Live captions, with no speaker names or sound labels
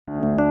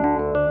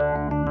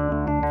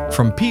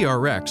From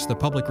PRX, the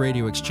Public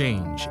Radio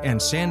Exchange, and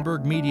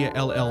Sandberg Media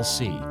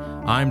LLC,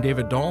 I'm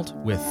David Dault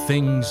with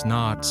Things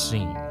Not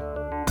Seen.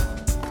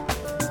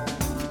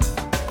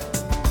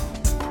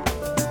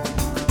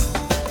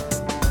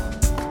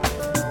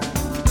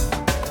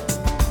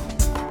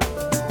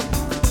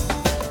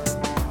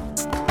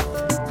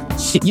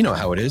 You know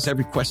how it is.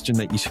 Every question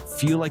that you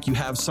feel like you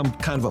have some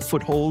kind of a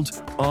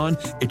foothold on,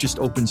 it just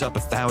opens up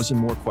 1,000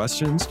 more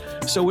questions.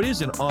 So it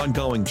is an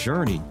ongoing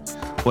journey.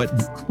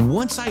 But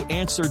once I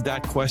answered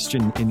that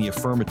question in the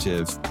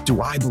affirmative,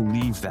 do I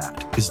believe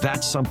that? Is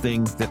that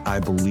something that I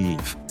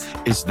believe?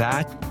 Is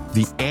that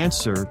the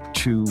answer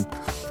to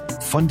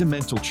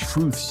fundamental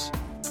truths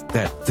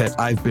that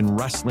I've been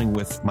wrestling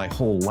with my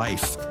whole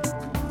life?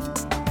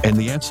 And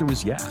the answer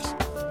was yes.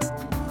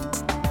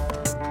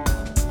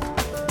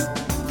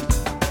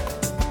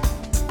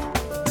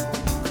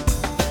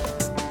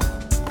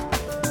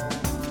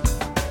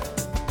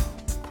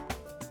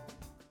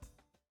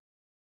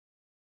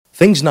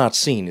 Things Not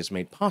Seen is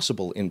made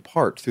possible in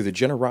part through the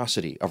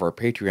generosity of our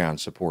Patreon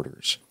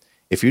supporters.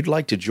 If you'd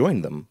like to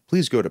join them,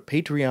 please go to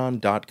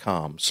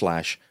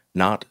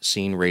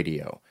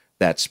patreon.com/notseenradio.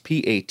 That's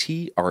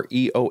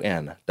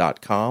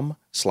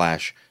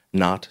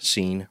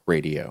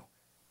patreon.com/notseenradio.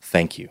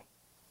 Thank you.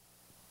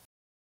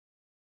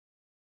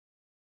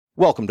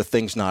 Welcome to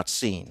Things Not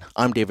Seen.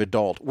 I'm David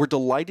Dault. We're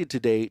delighted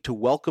today to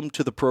welcome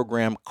to the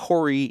program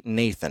Corey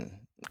Nathan.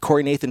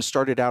 Corey Nathan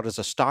started out as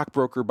a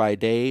stockbroker by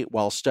day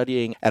while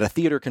studying at a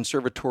theater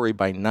conservatory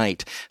by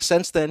night.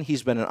 Since then,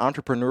 he's been an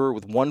entrepreneur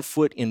with one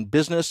foot in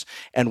business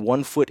and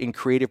one foot in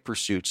creative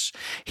pursuits.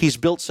 He's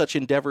built such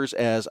endeavors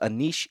as a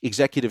niche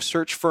executive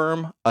search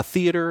firm, a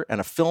theater and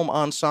a film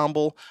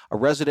ensemble, a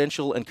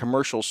residential and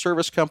commercial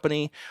service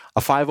company, a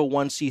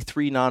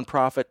 501c3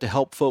 nonprofit to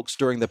help folks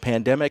during the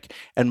pandemic,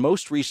 and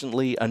most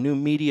recently, a new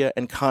media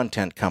and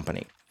content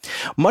company.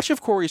 Much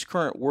of Corey's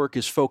current work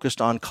is focused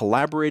on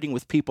collaborating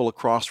with people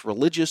across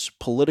religious,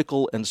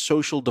 political, and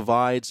social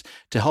divides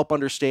to help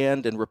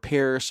understand and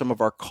repair some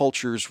of our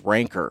culture's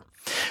rancor.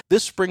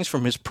 This springs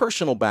from his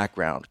personal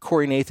background.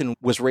 Corey Nathan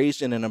was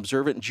raised in an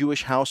observant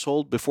Jewish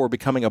household before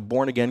becoming a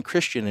born-again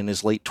Christian in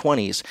his late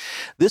 20s.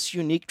 This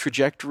unique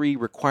trajectory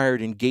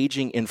required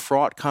engaging in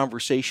fraught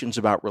conversations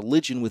about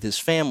religion with his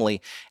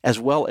family, as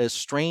well as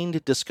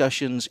strained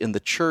discussions in the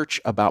church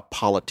about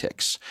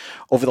politics.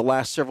 Over the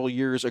last several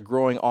years, a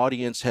growing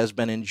audience has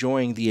been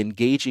enjoying the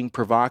engaging,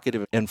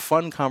 provocative, and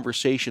fun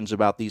conversations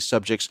about these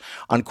subjects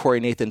on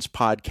Corey Nathan's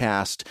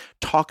podcast,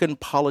 Talkin'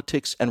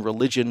 Politics and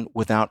Religion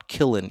Without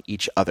Killin'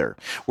 Each Other.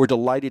 We're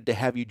delighted to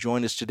have you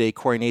join us today,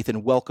 Corey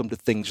Nathan. Welcome to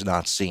Things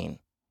Not Seen.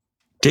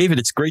 David,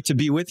 it's great to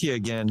be with you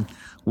again.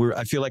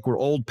 I feel like we're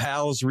old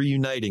pals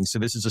reuniting, so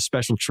this is a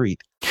special treat.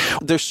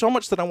 There's so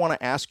much that I want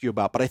to ask you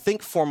about, but I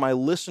think for my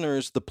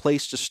listeners, the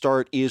place to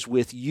start is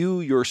with you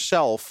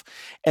yourself.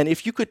 And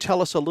if you could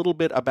tell us a little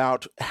bit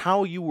about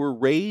how you were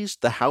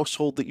raised, the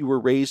household that you were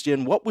raised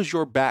in, what was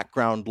your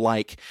background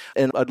like?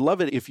 And I'd love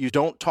it if you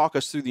don't talk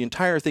us through the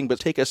entire thing, but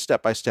take us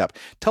step by step.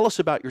 Tell us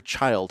about your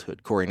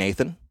childhood, Corey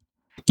Nathan.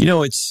 You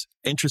know, it's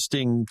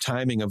interesting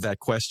timing of that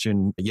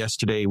question.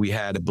 Yesterday, we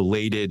had a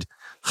belated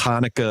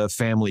Hanukkah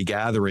family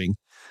gathering.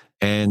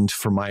 And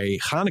for my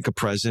Hanukkah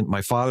present,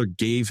 my father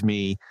gave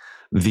me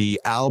the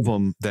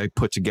album that I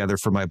put together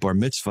for my bar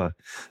mitzvah.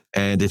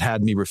 And it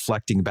had me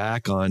reflecting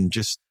back on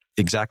just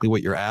exactly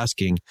what you're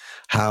asking,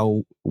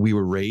 how we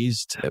were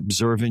raised,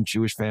 observant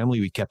Jewish family.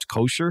 We kept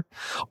kosher.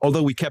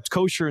 Although we kept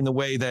kosher in the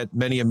way that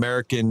many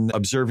American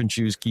observant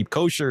Jews keep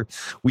kosher,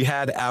 we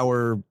had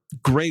our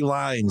gray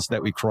lines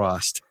that we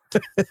crossed.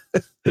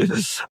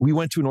 We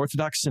went to an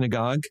Orthodox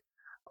synagogue.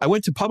 I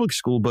went to public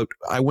school, but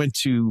I went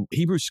to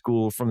Hebrew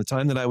school from the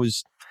time that I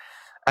was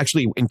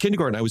actually in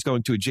kindergarten. I was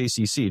going to a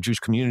JCC, a Jewish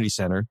Community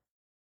Center.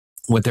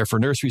 Went there for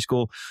nursery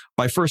school.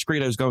 By first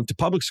grade, I was going to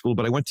public school,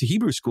 but I went to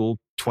Hebrew school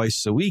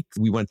twice a week.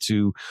 We went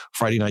to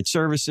Friday night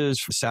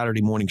services,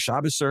 Saturday morning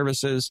Shabbos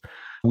services.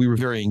 We were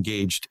very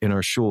engaged in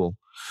our shul.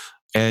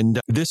 And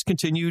this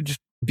continued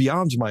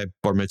beyond my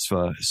bar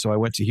mitzvah. So I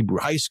went to Hebrew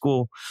high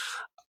school.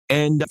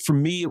 And for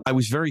me, I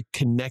was very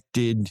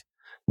connected,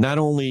 not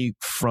only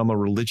from a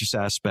religious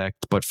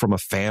aspect, but from a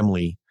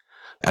family.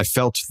 I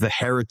felt the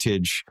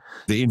heritage,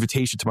 the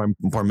invitation to my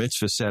bar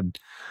mitzvah said,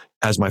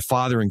 as my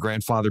father and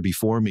grandfather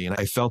before me. And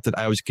I felt that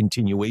I was a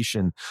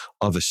continuation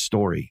of a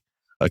story,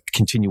 a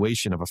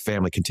continuation of a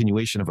family,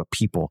 continuation of a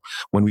people.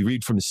 When we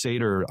read from the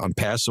Seder on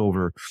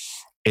Passover,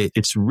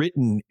 it's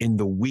written in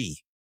the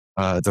we,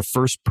 the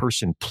first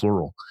person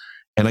plural.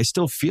 And I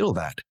still feel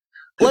that.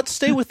 Let's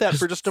stay with that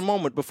for just a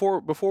moment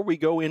before we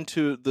go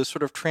into the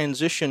sort of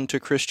transition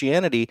to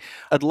Christianity.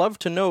 I'd love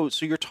to know,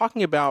 so you're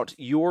talking about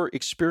your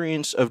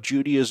experience of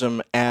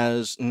Judaism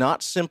as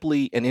not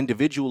simply an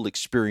individual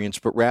experience,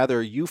 but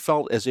rather you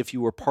felt as if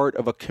you were part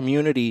of a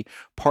community,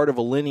 part of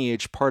a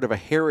lineage, part of a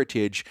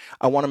heritage.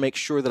 I want to make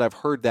sure that I've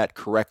heard that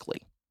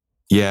correctly.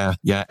 Yeah.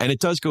 And it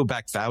does go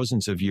back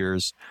thousands of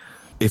years.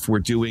 if we're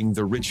doing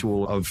the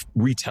ritual of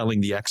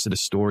retelling the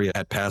Exodus story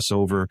at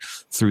Passover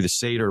through the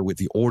Seder with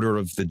the order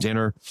of the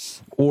dinner,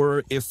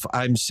 or if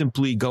I'm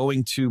simply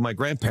going to my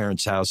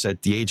grandparents' house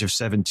at the age of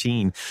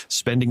 17,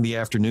 spending the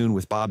afternoon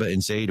with Baba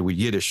and Zayda with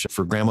Yiddish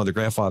for grandmother,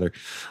 grandfather,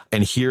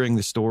 and hearing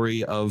the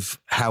story of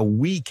how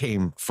we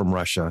came from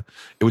Russia.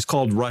 It was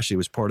called Russia.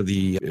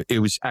 It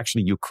was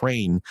actually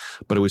Ukraine,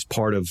 but it was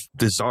part of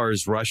the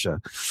Tsar's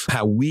Russia,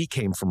 how we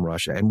came from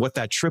Russia and what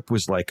that trip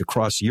was like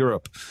across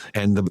Europe,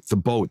 and the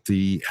boat,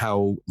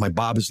 how my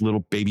Baba's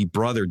little baby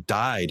brother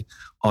died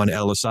on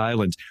Ellis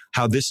Island,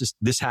 how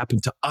this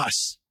happened to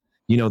us.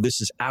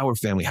 This is our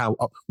family, how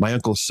my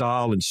Uncle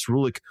Saul and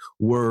Srulik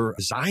were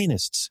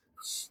Zionists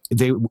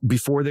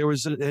before there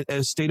was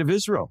a state of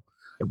Israel,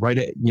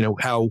 right?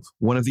 How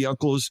one of the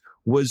uncles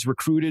was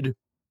recruited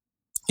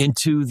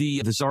into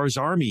the Tsar's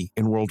army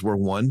in World War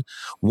I.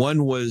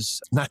 One was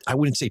not, I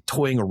wouldn't say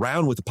toying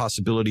around with the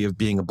possibility of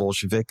being a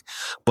Bolshevik,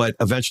 but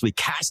eventually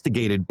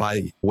castigated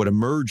by what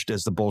emerged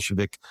as the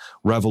Bolshevik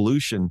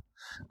Revolution.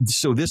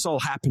 So this all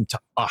happened to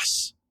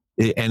us.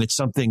 And it's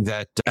something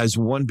that as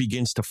one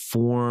begins to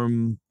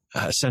form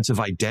a sense of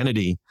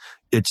identity,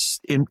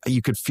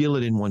 you could feel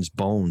it in one's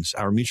bones.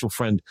 Our mutual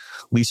friend,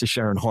 Lisa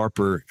Sharon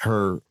Harper,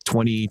 her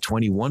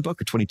 2021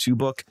 book or 22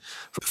 book,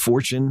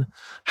 Fortune,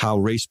 How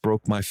Race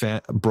Broke My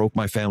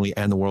Family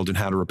and the World and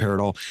How to Repair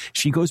It All.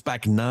 She goes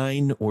back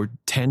 9 or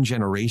 10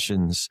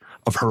 generations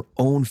of her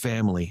own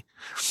family.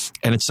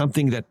 And it's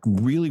something that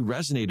really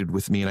resonated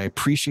with me. And I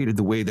appreciated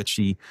the way that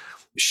she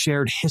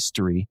shared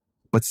history,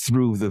 but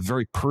through the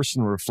very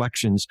personal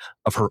reflections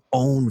of her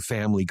own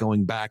family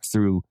going back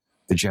through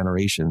the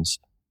generations.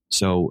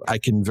 So I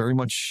can very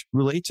much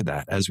relate to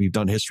that as we've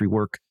done history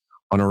work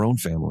on our own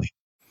family.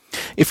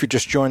 If you're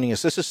just joining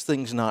us, this is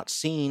Things Not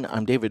Seen.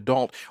 I'm David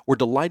Dault. We're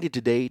delighted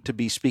today to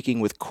be speaking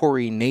with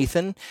Corey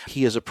Nathan.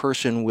 He is a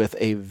person with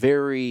a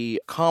very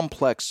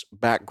complex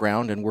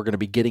background, and we're going to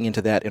be getting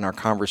into that in our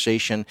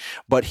conversation.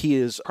 But he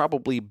is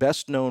probably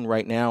best known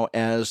right now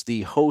as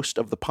the host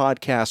of the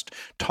podcast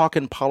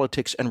Talkin'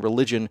 Politics and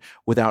Religion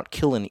Without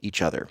Killing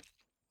Each Other.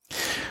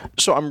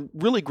 So I'm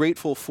really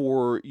grateful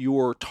for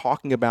your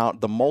talking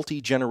about the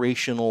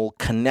multi-generational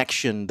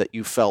connection that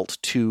you felt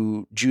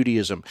to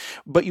Judaism.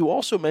 But you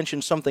also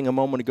mentioned something a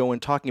moment ago in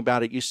talking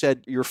about it. You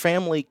said your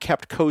family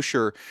kept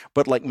kosher,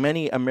 but like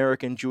many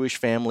American Jewish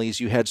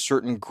families, you had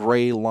certain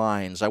gray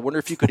lines. I wonder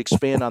if you could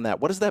expand on that.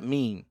 What does that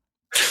mean?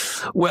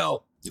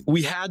 Well,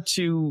 we had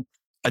to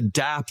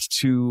adapt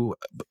to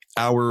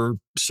our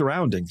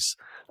surroundings.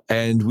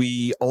 And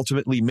we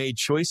ultimately made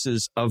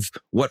choices of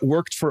what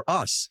worked for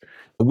us,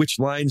 which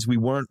lines we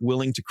weren't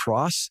willing to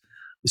cross.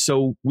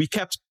 So we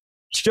kept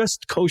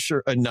just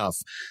kosher enough.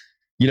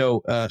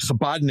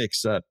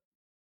 Chabadniks,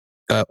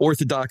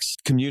 Orthodox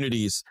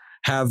communities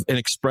have an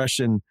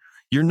expression,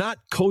 you're not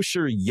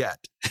kosher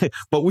yet,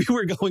 but we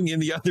were going in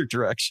the other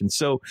direction.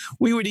 So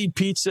we would eat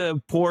pizza,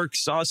 pork,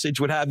 sausage,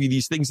 what have you,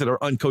 these things that are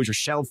unkosher,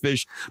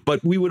 shellfish,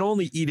 but we would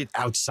only eat it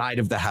outside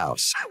of the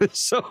house.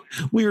 So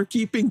we were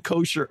keeping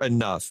kosher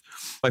enough.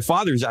 My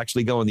father is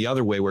actually going the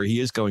other way, where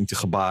he is going to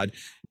Chabad,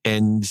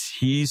 and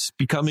he's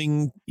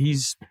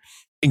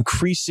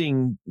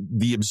increasing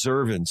the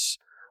observance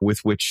with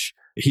which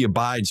he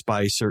abides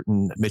by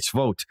certain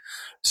mitzvot.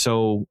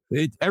 So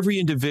every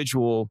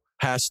individual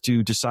has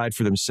to decide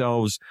for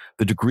themselves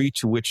the degree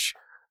to which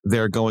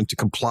they're going to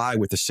comply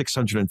with the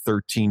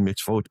 613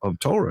 mitzvot of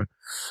Torah.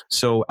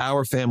 So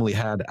our family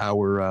had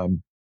our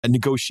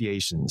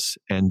negotiations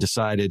and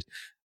decided,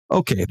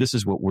 okay, this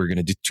is what we're going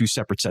to do, 2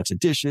 separate sets of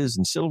dishes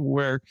and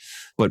silverware,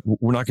 but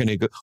we're not going to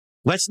go.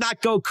 Let's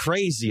not go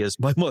crazy, as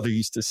my mother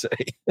used to say.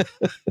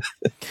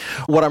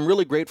 What I'm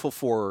really grateful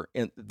for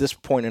at this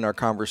point in our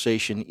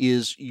conversation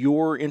is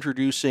you're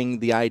introducing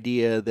the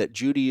idea that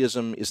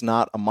Judaism is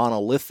not a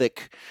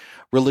monolithic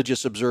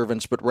religious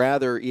observance, but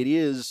rather it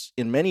is,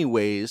 in many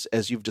ways,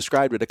 as you've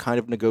described it, a kind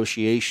of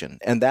negotiation.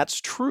 And that's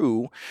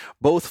true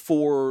both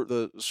for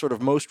the sort of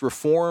most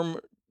Reform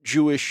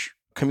Jewish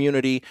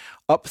community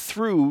up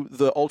through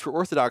the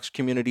ultra-Orthodox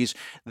communities.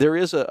 There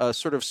is a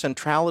sort of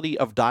centrality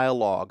of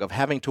dialogue, of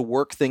having to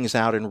work things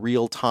out in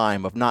real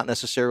time, of not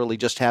necessarily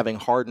just having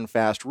hard and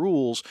fast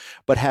rules,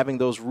 but having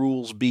those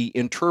rules be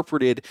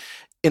interpreted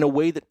in a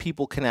way that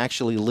people can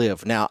actually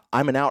live. Now,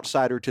 I'm an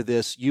outsider to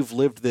this. You've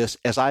lived this.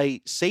 As I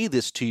say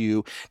this to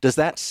you, does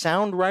that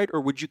sound right,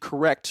 or would you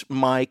correct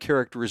my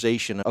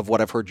characterization of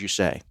what I've heard you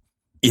say?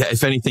 Yeah,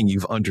 if anything,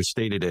 you've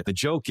understated it. The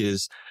joke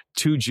is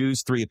 2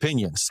 Jews, 3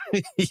 opinions.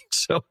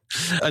 So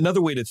another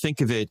way to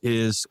think of it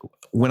is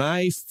when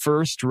I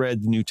first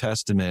read the New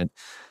Testament,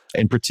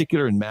 in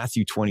particular in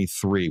Matthew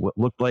 23, what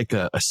looked like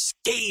a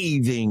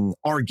scathing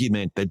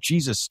argument that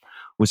Jesus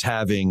was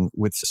having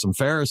with some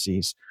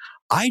Pharisees,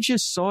 I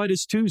just saw it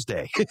as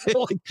Tuesday.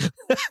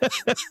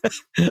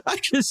 I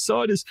just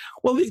saw it as,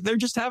 well, they're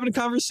just having a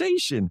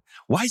conversation.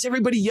 Why is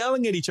everybody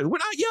yelling at each other? We're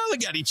not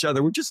yelling at each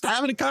other. We're just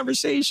having a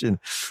conversation.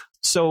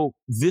 So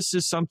this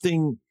is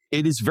something,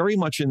 it is very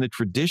much in the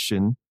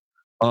tradition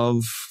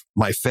of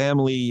my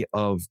family,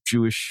 of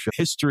Jewish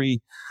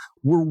history.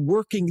 We're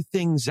working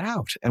things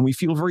out and we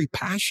feel very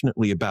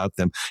passionately about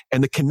them.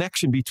 And the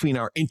connection between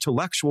our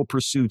intellectual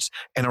pursuits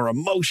and our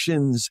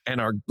emotions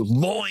and our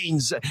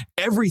loins,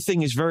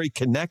 everything is very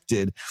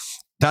connected.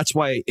 That's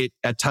why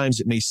at times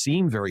it may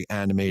seem very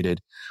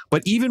animated,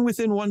 but even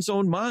within one's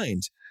own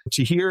mind,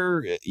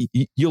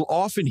 you'll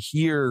often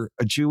hear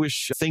a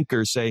Jewish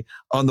thinker say,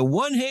 on the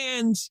one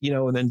hand,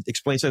 and then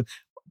explain something,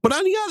 but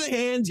on the other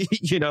hand,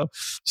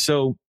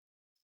 so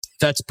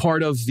that's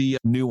part of the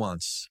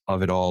nuance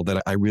of it all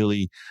that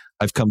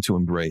I've come to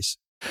embrace.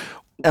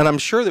 And I'm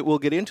sure that we'll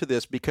get into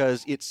this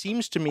because it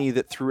seems to me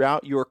that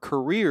throughout your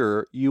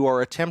career, you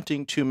are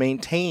attempting to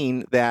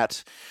maintain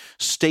that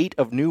state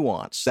of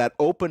nuance, that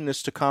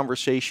openness to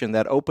conversation,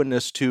 that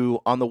openness to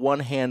on the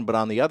one hand, but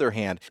on the other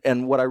hand.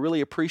 And what I really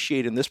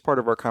appreciate in this part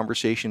of our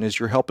conversation is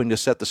you're helping to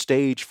set the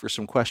stage for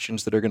some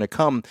questions that are going to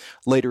come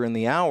later in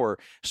the hour.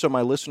 So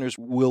my listeners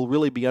will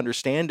really be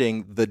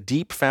understanding the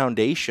deep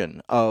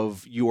foundation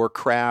of your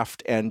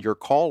craft and your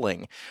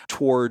calling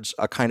towards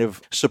a kind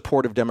of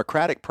supportive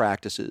democratic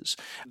practices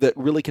that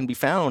really can be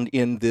found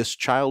in this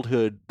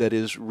childhood that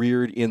is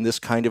reared in this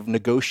kind of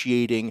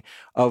negotiating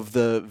of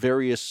the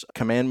various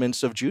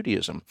commandments of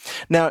Judaism.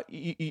 Now,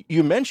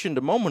 you mentioned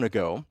a moment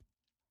ago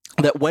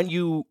that when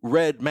you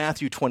read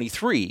Matthew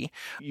 23,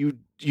 you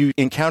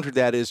encountered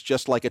that as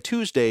just like a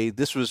Tuesday.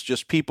 This was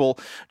just people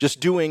just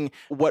doing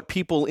what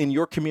people in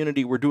your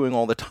community were doing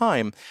all the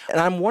time.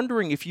 And I'm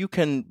wondering if you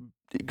can,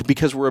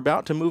 because we're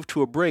about to move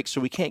to a break,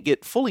 so we can't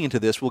get fully into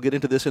this. We'll get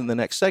into this in the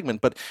next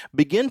segment, but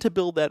begin to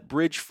build that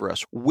bridge for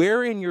us.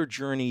 Where in your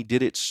journey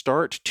did it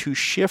start to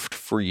shift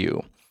for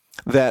you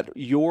that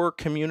your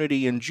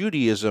community in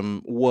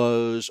Judaism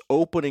was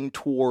opening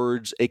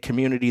towards a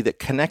community that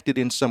connected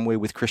in some way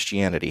with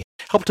Christianity?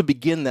 Help to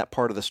begin that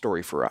part of the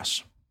story for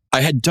us.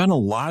 I had done a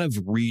lot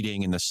of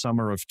reading in the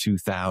summer of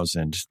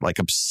 2000, like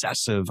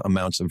obsessive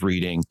amounts of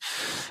reading,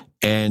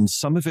 and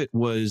some of it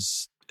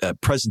was a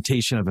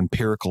presentation of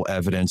empirical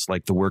evidence,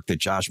 like the work that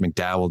Josh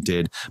McDowell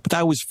did. But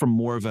that was from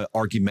more of an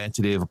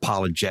argumentative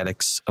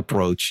apologetics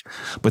approach.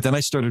 But then I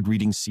started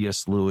reading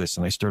C.S. Lewis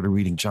and I started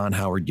reading John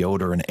Howard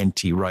Yoder and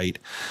N.T. Wright.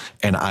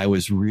 And I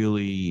was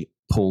really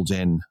pulled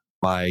in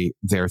by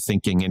their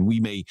thinking. And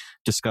we may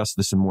discuss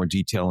this in more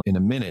detail in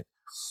a minute.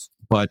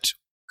 But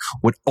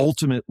what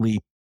ultimately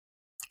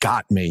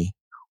got me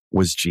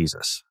was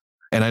Jesus.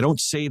 And I don't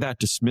say that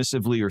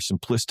dismissively or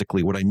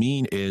simplistically. What I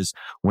mean is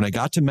when I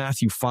got to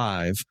Matthew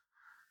 5,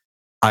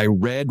 I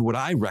read what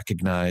I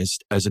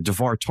recognized as a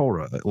Devar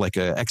Torah, like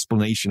an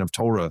explanation of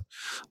Torah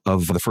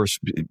of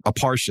a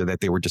parsha that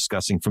they were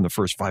discussing from the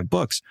first 5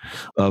 books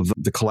of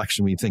the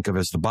collection we think of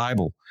as the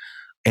Bible.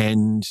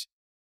 And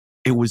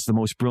it was the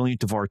most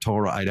brilliant Devar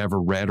Torah I'd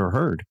ever read or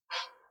heard.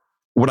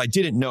 What I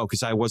didn't know,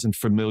 because I wasn't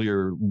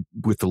familiar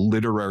with the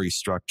literary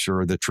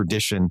structure, the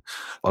tradition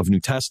of New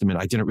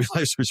Testament, I didn't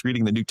realize I was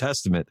reading the New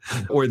Testament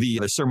or the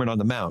Sermon on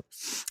the Mount.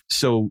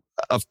 So,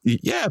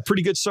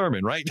 pretty good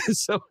sermon, right?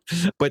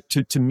 But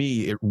to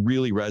me, it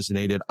really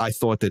resonated. I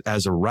thought that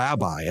as a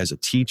rabbi, as a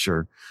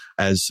teacher,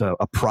 as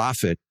a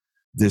prophet,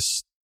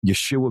 this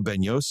Yeshua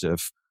ben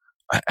Yosef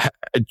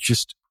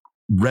just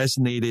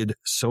resonated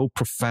so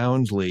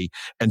profoundly.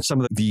 And some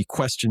of the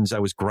questions I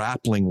was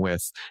grappling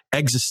with,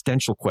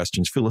 existential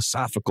questions,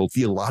 philosophical,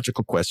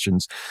 theological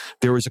questions,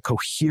 there was a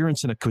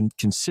coherence and a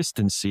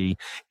consistency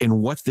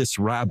in what this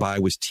rabbi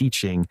was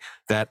teaching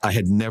that I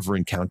had never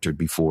encountered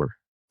before.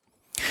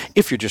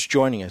 If you're just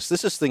joining us,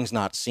 this is Things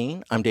Not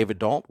Seen. I'm David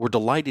Dalt. We're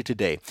delighted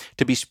today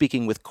to be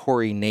speaking with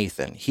Corey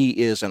Nathan.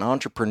 He is an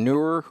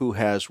entrepreneur who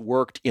has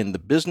worked in the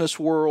business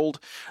world,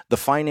 the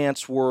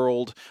finance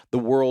world, the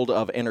world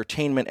of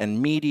entertainment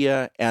and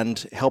media,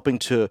 and helping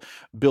to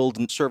build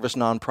and service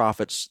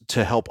nonprofits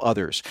to help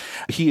others.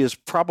 He is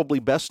probably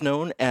best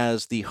known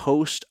as the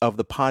host of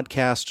the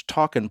podcast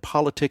Talkin'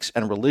 Politics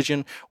and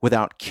Religion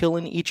Without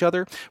Killing Each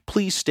Other.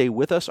 Please stay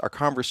with us. Our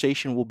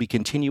conversation will be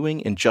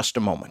continuing in just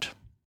a moment.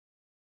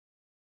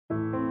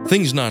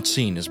 Things Not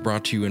Seen is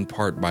brought to you in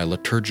part by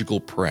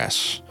Liturgical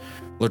Press.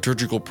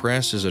 Liturgical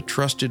Press is a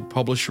trusted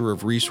publisher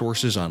of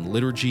resources on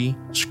liturgy,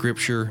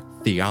 scripture,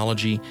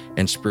 theology,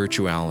 and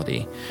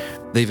spirituality.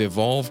 They've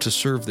evolved to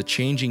serve the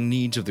changing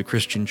needs of the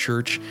Christian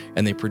church,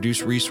 and they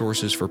produce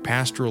resources for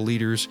pastoral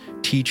leaders,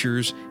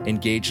 teachers,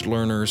 engaged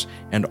learners,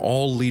 and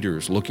all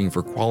leaders looking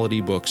for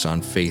quality books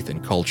on faith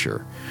and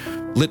culture.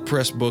 Lit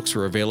Press books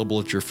are available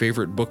at your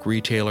favorite book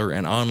retailer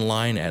and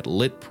online at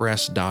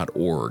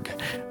litpress.org.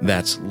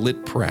 That's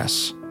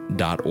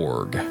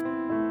litpress.org.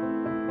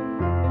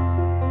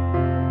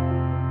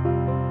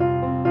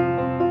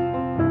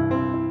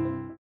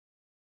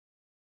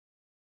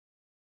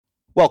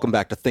 Welcome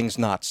back to Things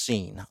Not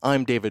Seen.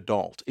 I'm David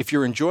Dalt. If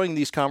you're enjoying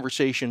these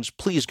conversations,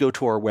 please go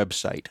to our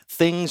website,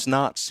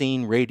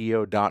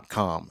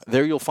 thingsnotseenradio.com.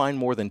 There you'll find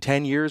more than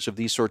 10 years of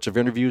these sorts of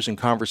interviews and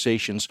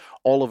conversations,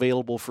 all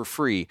available for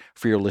free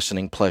for your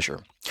listening pleasure.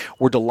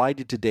 We're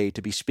delighted today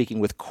to be speaking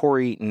with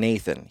Corey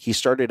Nathan. He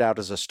started out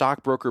as a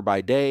stockbroker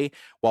by day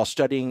while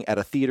studying at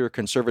a theater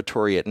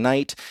conservatory at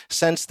night.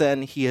 Since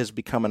then, he has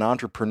become an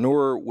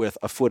entrepreneur with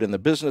a foot in the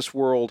business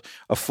world,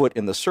 a foot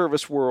in the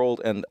service world,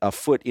 and a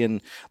foot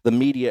in the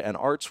media and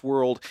arts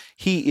world.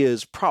 He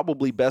is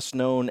probably best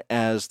known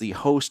as the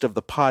host of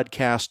the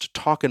podcast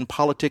Talkin'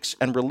 Politics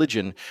and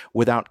Religion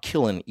Without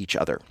Killing Each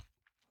Other.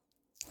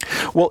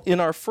 Well,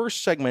 in our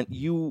first segment,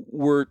 you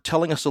were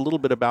telling us a little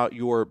bit about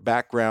your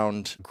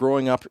background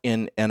growing up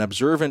in an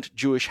observant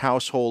Jewish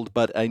household,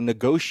 but a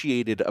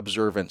negotiated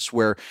observance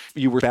where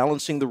you were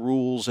balancing the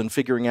rules and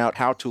figuring out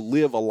how to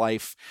live a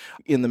life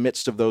in the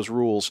midst of those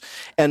rules.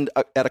 And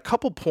at a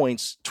couple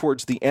points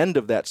towards the end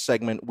of that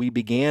segment, we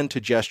began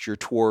to gesture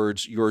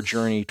towards your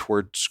journey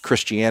towards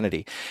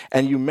Christianity.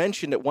 And you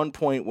mentioned at one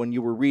point when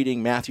you were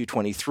reading Matthew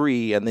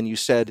 23, and then you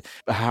said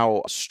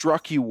how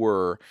struck you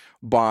were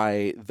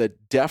by the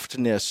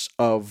deftness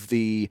of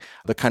the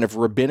kind of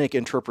rabbinic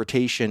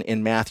interpretation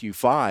in Matthew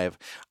 5.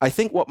 I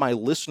think what my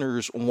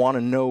listeners want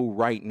to know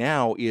right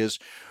now is,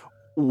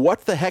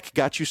 what the heck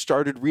got you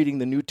started reading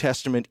the New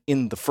Testament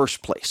in the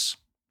first place?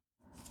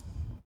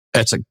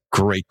 That's a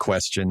great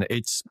question.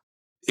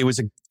 It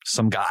was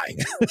some guy.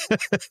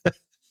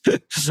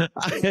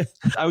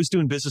 I was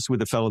doing business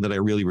with a fellow that I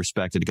really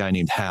respected, a guy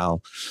named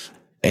Hal.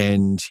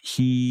 And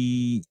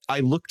I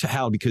looked to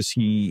Hal because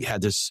he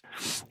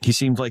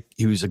seemed like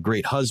he was a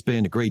great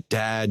husband, a great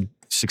dad,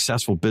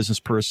 successful business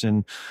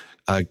person,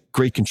 a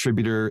great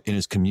contributor in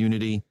his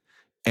community.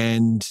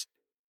 And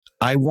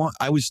I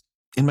was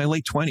in my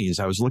late 20s.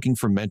 I was looking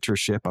for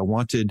mentorship. I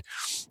wanted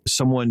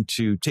someone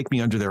to take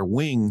me under their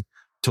wing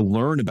to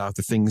learn about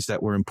the things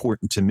that were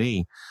important to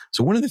me.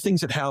 So one of the things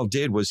that Hal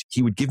did was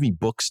he would give me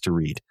books to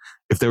read.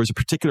 If there was a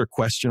particular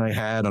question I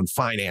had on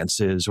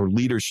finances or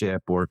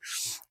leadership or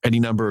any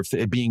number of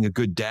being a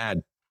good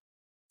dad,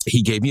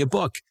 he gave me a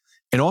book.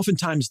 And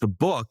oftentimes the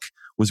book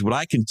was what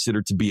I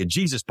considered to be a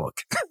Jesus book,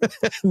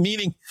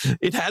 meaning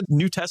it had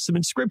New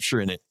Testament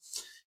scripture in it.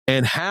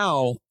 And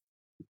Hal,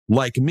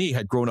 like me,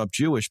 had grown up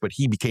Jewish, but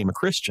he became a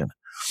Christian.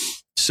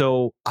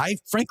 So I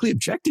frankly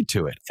objected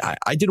to it.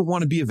 I didn't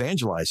want to be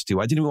evangelized to.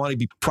 I didn't want to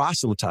be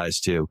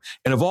proselytized to.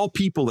 And of all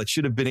people that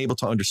should have been able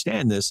to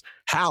understand this,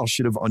 Hal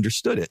should have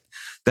understood it.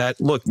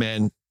 That, look,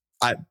 man,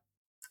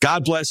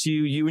 God bless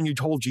you, you and your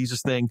whole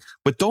Jesus thing,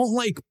 but don't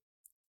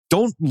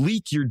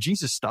leak your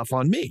Jesus stuff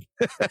on me.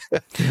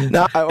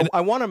 Now,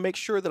 I want to make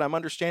sure that I'm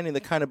understanding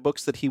the kind of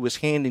books that he was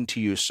handing to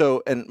you.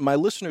 So, and my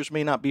listeners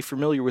may not be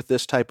familiar with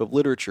this type of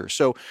literature.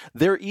 So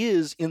there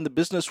is in the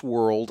business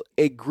world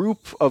a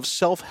group of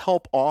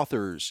self-help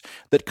authors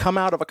that come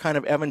out of a kind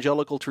of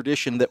evangelical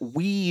tradition that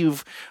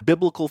weave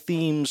biblical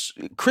themes,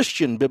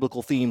 Christian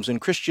biblical themes and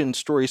Christian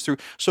stories through.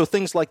 So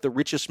things like The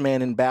Richest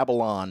Man in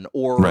Babylon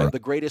or Right. The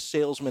Greatest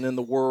Salesman in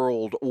the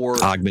World or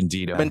Og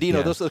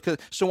Mandino. Yeah.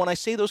 So when I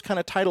say those kind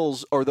of titles,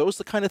 are those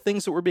the kind of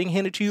things that were being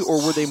handed to you,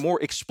 or were they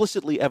more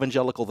explicitly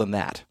evangelical than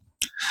that?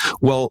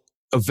 Well,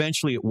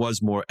 eventually it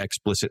was more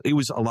explicit. It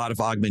was a lot of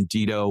Og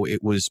Mandino.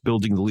 It was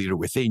building the leader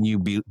within you,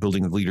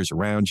 building the leaders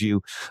around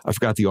you. I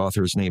forgot the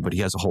author's name, but he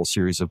has a whole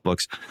series of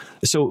books.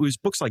 So it was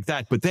books like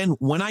that. But then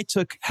when I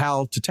took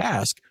Hal to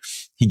task,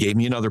 he gave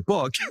me another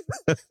book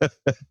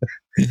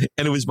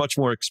and it was much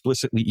more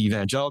explicitly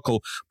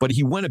evangelical. But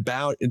he went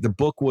about, the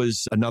book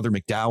was another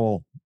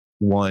McDowell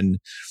one.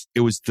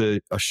 It was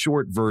a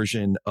short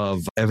version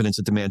of Evidence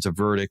That Demands a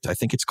Verdict. I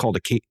think it's called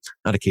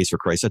not A Case for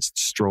Christ. That's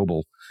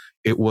Strobel.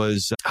 It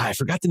was, I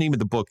forgot the name of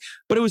the book,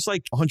 but it was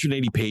like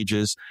 180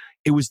 pages.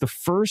 It was the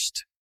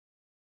first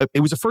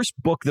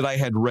book that I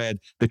had read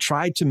that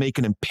tried to make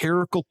an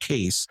empirical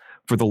case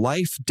for the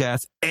life,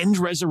 death, and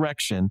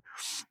resurrection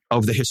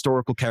of the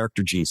historical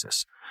character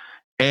Jesus.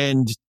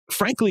 And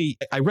frankly,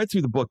 I read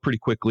through the book pretty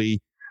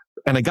quickly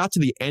and I got to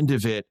the end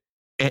of it.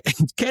 And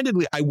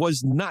candidly, I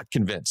was not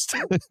convinced,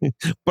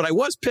 but I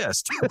was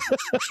pissed.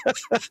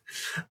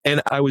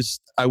 And I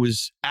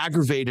was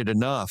aggravated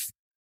enough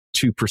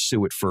to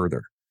pursue it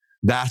further.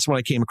 That's when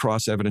I came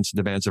across Evidence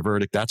That Demands a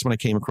Verdict. That's when I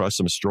came across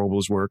some of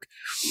Strobel's work.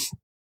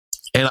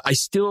 And I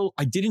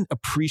didn't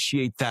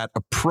appreciate that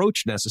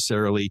approach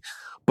necessarily,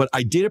 but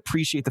I did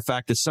appreciate the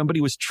fact that somebody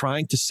was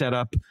trying to set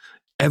up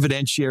an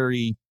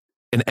evidentiary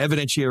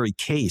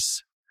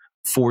case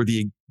for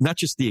not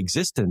just the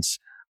existence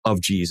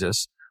of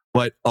Jesus,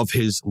 but of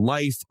his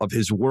life, of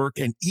his work,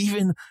 and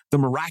even the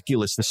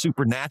miraculous, the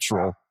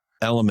supernatural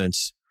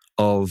elements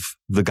of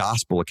the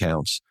gospel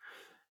accounts.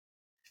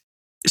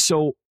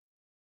 So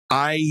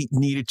I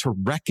needed to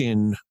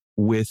reckon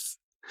with,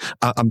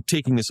 I'm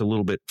taking this a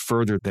little bit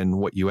further than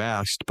what you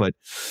asked, but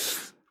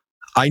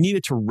I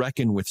needed to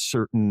reckon with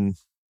certain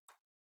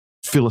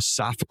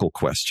philosophical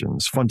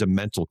questions,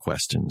 fundamental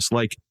questions,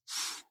 like,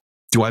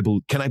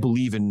 can I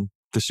believe in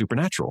the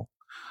supernatural?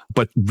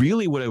 But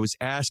really what I was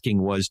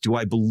asking was, do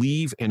I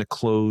believe in a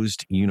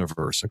closed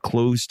universe, a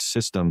closed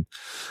system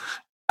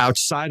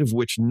outside of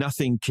which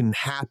nothing can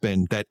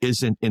happen that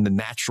isn't in the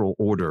natural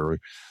order,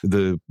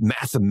 the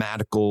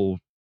mathematical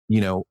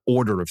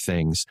order of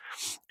things.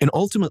 And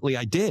ultimately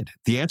I did.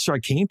 The answer I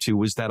came to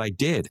was that I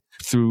did,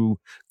 through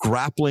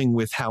grappling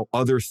with how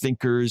other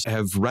thinkers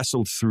have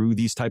wrestled through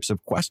these types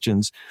of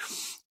questions.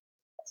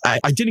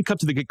 I didn't come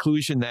to the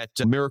conclusion that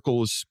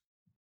miracles,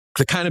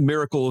 the kind of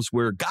miracles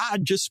where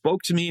God just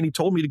spoke to me and he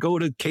told me to go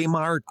to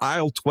Kmart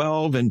aisle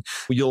 12 and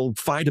you'll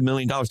find $1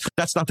 million.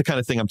 That's not the kind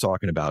of thing I'm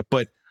talking about.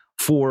 But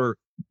for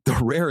the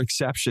rare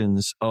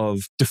exceptions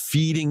of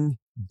defeating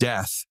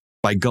death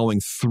by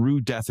going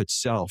through death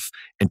itself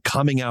and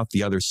coming out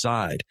the other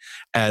side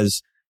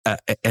as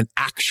an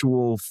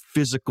actual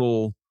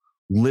physical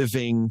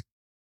living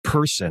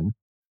person,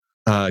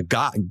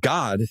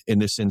 God in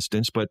this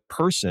instance, but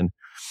person,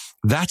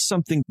 that's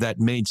something that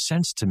made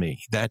sense to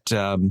me, that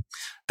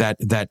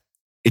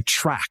it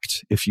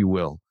tracked, if you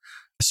will.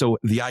 So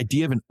the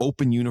idea of an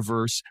open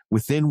universe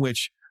within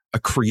which a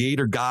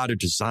creator God, a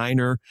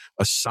designer,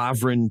 a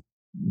sovereign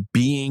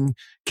being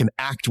can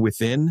act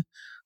within,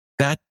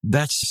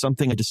 that's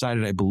something I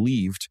decided I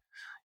believed.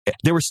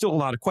 There were still a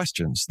lot of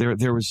questions.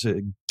 There was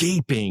a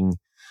gaping,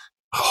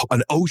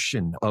 an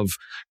ocean of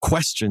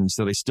questions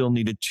that I still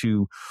needed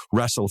to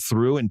wrestle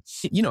through. And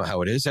you know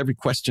how it is. Every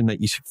question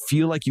that you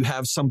feel like you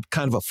have some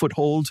kind of a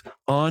foothold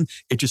on,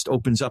 it just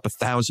opens up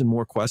 1,000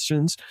 more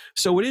questions.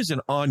 So it is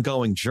an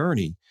ongoing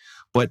journey.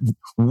 But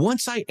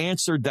once I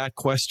answered that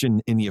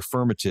question in the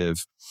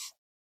affirmative,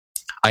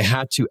 I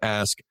had to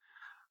ask,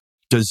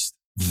 does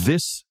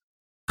this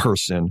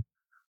person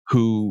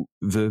who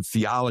the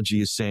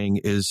theology is saying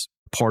is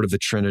part of the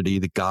Trinity,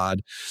 the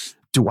God,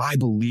 do I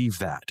believe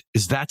that?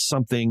 Is that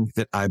something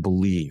that I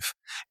believe?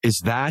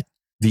 Is that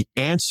the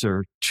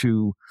answer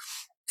to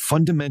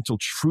fundamental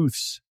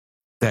truths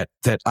that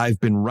I've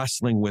been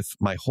wrestling with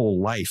my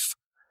whole life?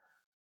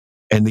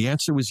 And the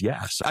answer was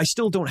yes. I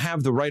still don't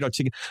have the right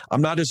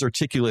I'm not as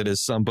articulate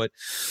as some, but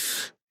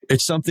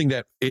it's something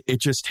that it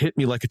just hit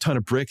me like a ton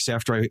of bricks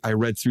after I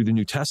read through the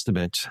New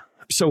Testament.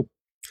 So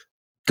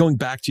going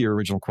back to your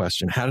original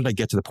question, how did I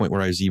get to the point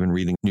where I was even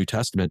reading New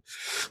Testament?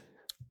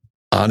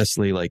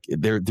 Honestly, like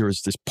there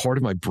was this part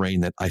of my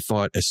brain that I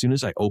thought as soon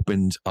as I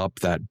opened up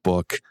that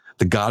book,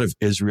 the God of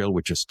Israel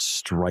would just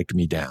strike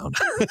me down.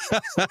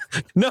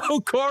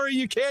 No, Corey,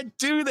 you can't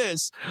do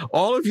this.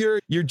 All of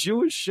your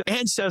Jewish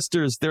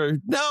ancestors, they're.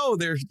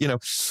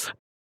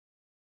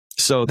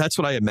 So that's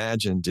what I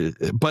imagined.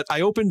 But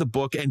I opened the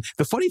book, and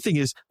the funny thing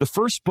is, the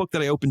first book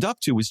that I opened up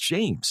to was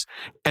James.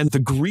 And the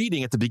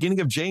greeting at the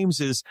beginning of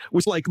James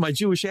was like my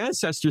Jewish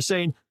ancestors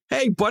saying,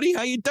 "Hey, buddy,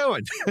 how you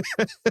doing?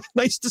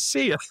 Nice to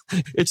see you."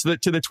 It's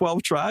to the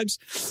 12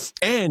 tribes.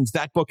 And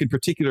that book in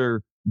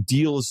particular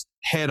deals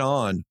head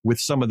on with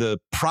some of the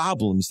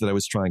problems that I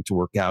was trying to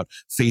work out,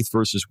 faith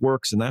versus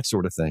works and that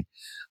sort of thing.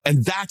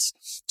 And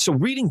so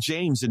reading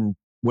James in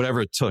whatever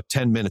it took,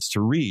 10 minutes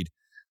to read,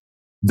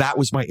 that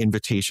was my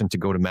invitation to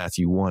go to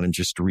Matthew 1 and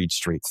just read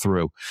straight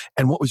through.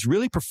 And what was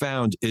really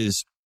profound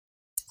is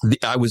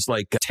I was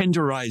like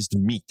tenderized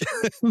meat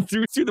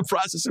through the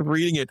process of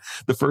reading it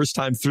the first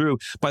time through.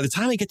 By the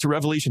time I get to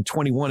Revelation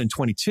 21 and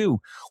 22,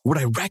 what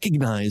I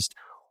recognized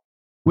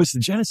was the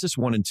Genesis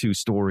 1 and 2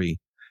 story.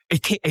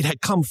 It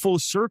had come full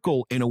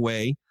circle in a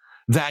way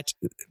that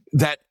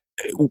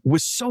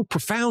was so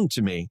profound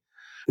to me,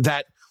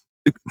 that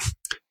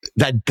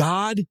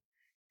God,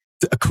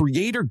 a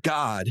creator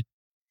God,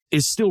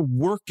 is still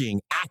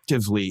working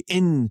actively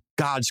in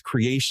God's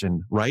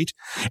creation, right?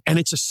 And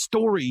it's a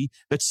story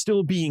that's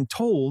still being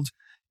told,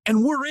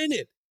 and we're in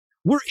it.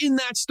 We're in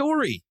that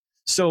story.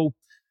 So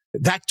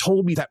that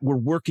told me that we're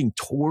working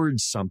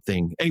towards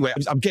something. Anyway,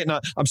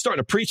 I'm starting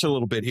to preach a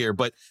little bit here,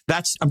 but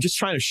I'm just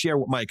trying to share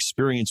what my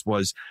experience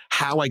was,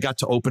 how I got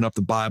to open up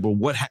the Bible,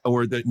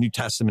 or the New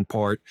Testament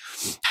part,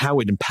 how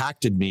it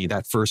impacted me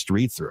that first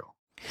read through.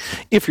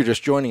 If you're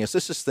just joining us,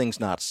 this is Things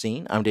Not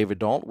Seen. I'm David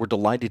Dault. We're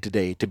delighted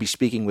today to be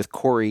speaking with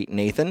Corey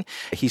Nathan.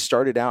 He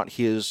started out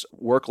his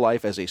work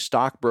life as a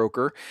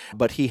stockbroker,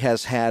 but he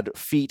has had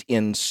feet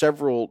in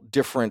several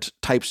different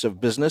types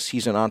of business.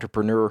 He's an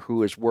entrepreneur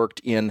who has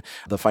worked in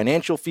the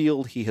financial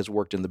field. He has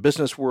worked in the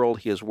business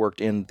world. He has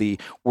worked in the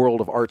world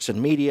of arts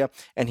and media,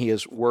 and he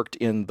has worked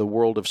in the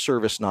world of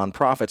service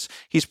nonprofits.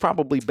 He's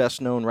probably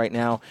best known right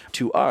now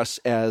to us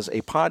as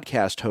a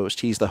podcast host.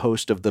 He's the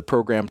host of the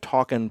program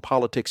Talkin'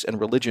 Politics and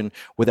Religion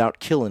Without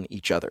Killing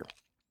Each Other.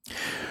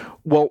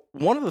 Well,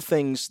 one of the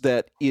things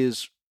that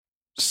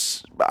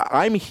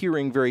I'm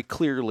hearing very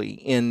clearly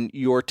in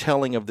your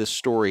telling of this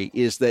story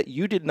is that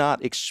you did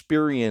not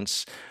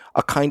experience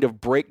a kind of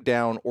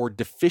breakdown or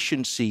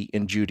deficiency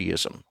in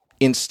Judaism.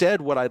 Instead,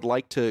 what I'd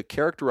like to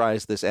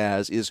characterize this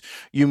as is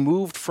you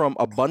moved from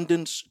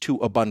abundance to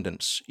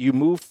abundance. You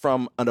moved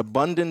from an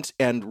abundant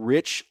and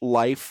rich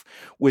life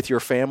with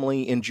your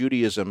family in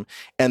Judaism,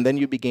 and then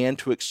you began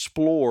to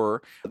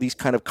explore these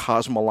kind of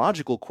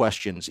cosmological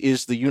questions.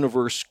 Is the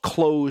universe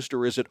closed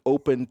or is it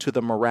open to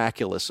the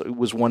miraculous? It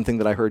was one thing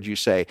that I heard you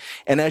say.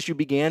 And as you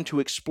began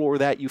to explore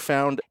that, you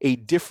found a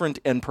different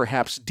and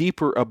perhaps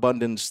deeper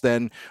abundance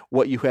than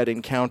what you had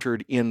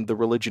encountered in the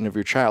religion of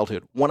your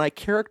childhood. When I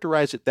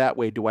characterize it that that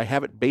way? Do I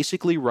have it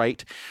basically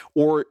right?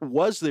 Or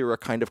was there a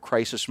kind of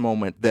crisis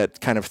moment that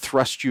kind of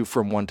thrust you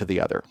from one to the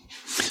other?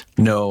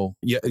 No,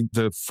 yeah,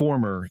 the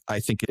former, I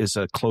think, is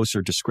a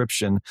closer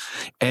description.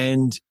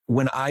 And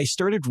when I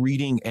started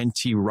reading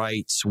N.T.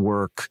 Wright's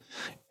work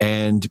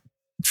and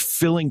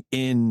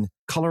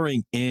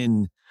coloring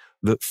in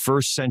the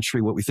first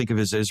century, what we think of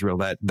as Israel,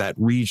 that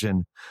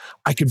region,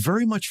 I could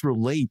very much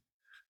relate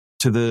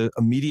to the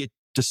immediate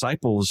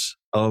disciples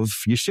of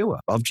Yeshua,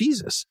 of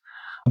Jesus,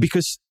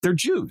 because they're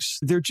Jews.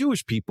 They're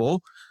Jewish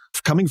people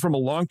coming from a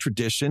long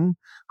tradition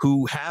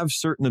who have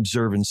certain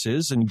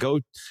observances and go,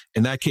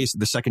 in that case,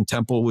 the Second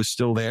Temple was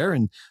still there,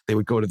 and they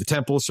would go to the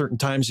temple certain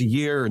times a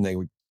year, and they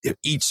would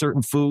eat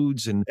certain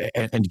foods and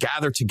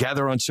gather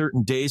together on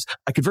certain days.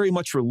 I could very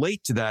much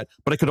relate to that,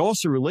 but I could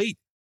also relate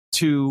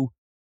to,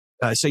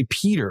 say,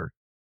 Peter,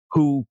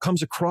 who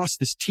comes across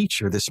this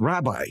teacher, this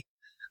rabbi,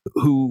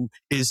 who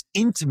is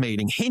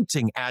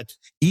hinting at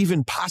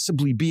even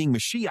possibly being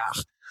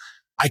Mashiach.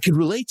 I could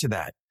relate to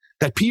that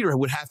Peter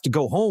would have to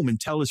go home and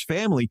tell his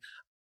family,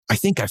 I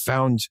think I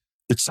found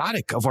the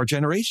tzaddik of our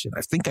generation.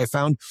 I think I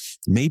found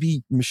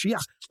maybe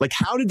Mashiach. Like,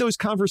 how did those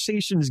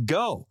conversations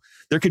go?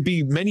 There could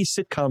be many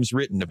sitcoms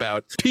written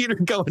about Peter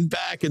going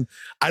back, and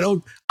I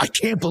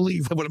can't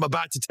believe what I'm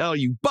about to tell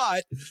you.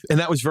 And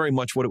that was very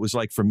much what it was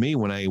like for me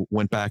when I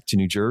went back to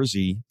New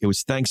Jersey. It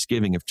was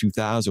Thanksgiving of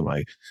 2000 when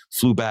I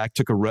flew back,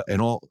 took a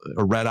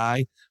red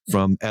eye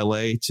from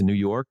LA to New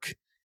York,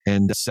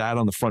 and sat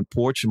on the front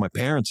porch of my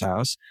parents'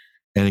 house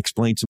and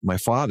explained to my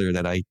father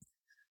that I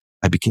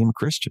became a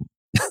Christian.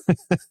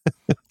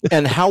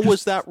 And how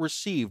was that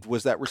received?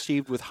 Was that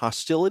received with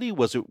hostility?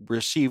 Was it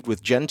received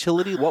with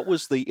gentility? What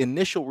was the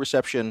initial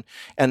reception,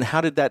 and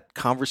how did that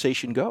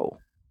conversation go?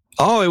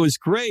 Oh, it was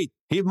great.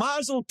 He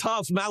mazel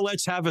tov. Now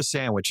let's have a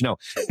sandwich. No,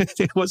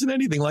 it wasn't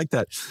anything like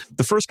that.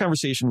 The first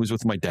conversation was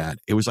with my dad.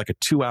 It was like a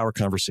 2-hour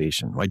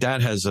conversation. My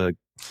dad has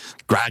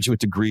graduate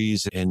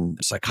degrees in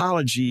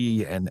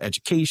psychology and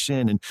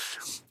education, and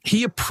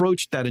he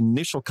approached that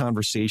initial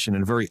conversation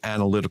in a very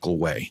analytical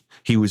way.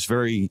 He was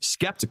very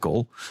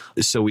skeptical,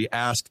 so he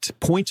asked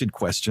pointed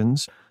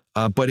questions.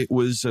 But it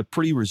was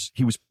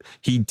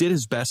he did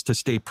his best to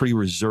stay pretty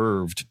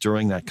reserved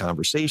during that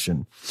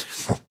conversation.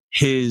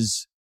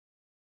 His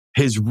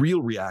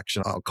real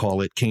reaction, I'll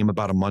call it, came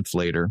about a month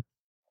later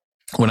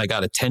when I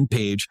got a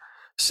 10-page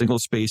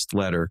single-spaced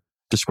letter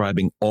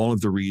describing all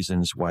of the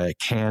reasons why I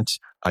can't,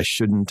 I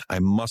shouldn't, I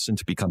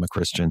mustn't become a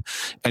Christian.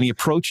 And he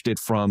approached it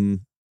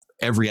from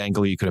every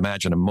angle you could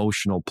imagine: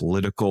 emotional,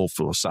 political,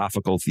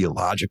 philosophical,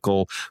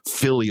 theological,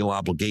 filial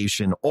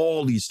obligation,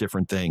 all these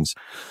different things.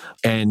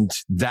 And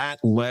that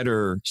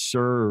letter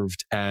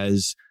served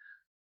as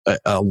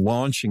a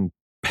launching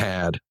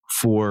pad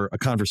for a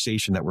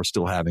conversation that we're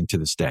still having to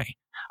this day.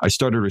 I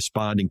started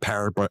responding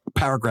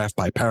paragraph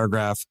by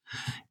paragraph,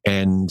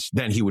 and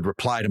then he would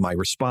reply to my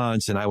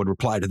response, and I would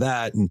reply to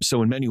that. And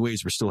so in many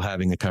ways, we're still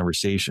having a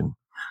conversation.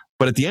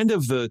 But at the end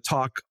of the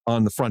talk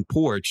on the front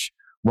porch,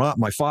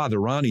 my father,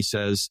 Ronnie,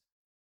 says,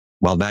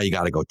 well, now you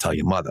got to go tell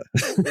your mother.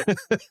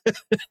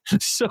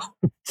 So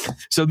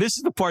this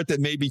is the part that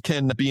maybe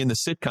can be in the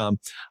sitcom.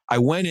 I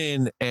went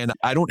in, and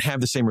I don't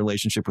have the same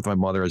relationship with my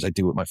mother as I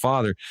do with my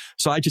father.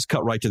 So I just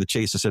cut right to the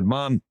chase. I said,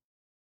 Mom,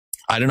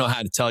 I don't know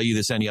how to tell you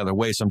this any other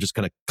way, so I'm just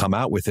going to come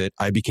out with it.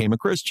 I became a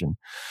Christian.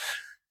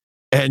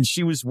 And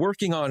she was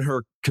working on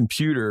her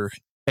computer,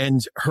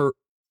 and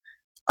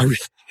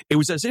it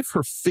was as if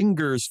her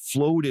fingers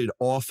floated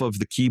off of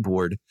the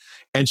keyboard,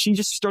 and she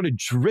just started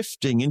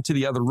drifting into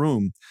the other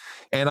room.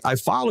 And I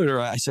followed her.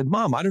 I said,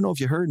 Mom, I don't know if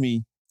you heard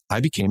me. I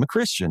became a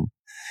Christian.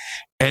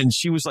 And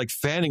she was like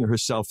fanning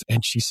herself,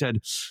 and she said,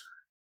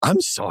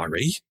 I'm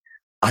sorry.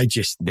 I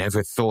just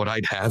never thought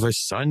I'd have a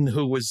son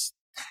who was,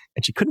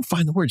 and she couldn't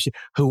find the word,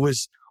 who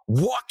was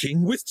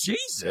walking with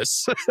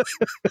Jesus.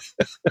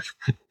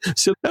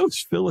 So that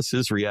was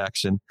Phyllis's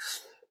reaction.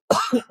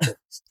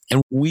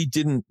 And we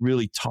didn't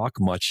really talk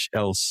much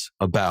else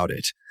about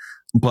it.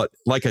 But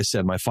like I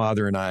said, my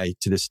father and I,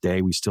 to this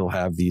day, we still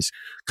have these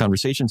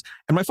conversations.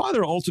 And my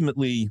father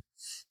ultimately,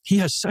 he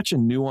has such a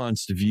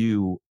nuanced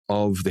view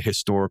of the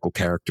historical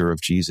character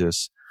of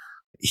Jesus.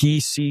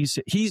 We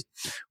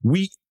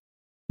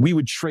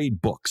would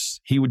trade books.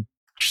 He would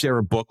share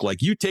a book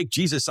like, you take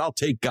Jesus, I'll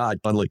take God,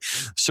 on like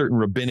certain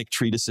rabbinic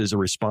treatises or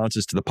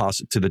responses to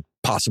the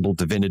possible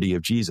divinity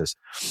of Jesus.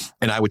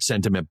 And I would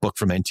send him a book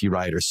from N.T.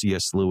 Wright or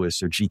C.S.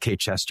 Lewis or G.K.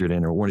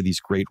 Chesterton or one of these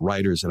great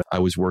writers that I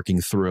was working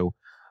through.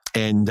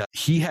 And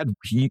he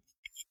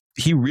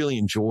really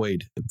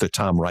enjoyed the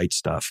Tom Wright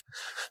stuff.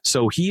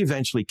 So he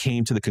eventually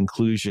came to the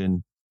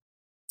conclusion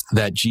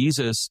that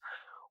Jesus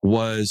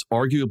was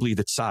arguably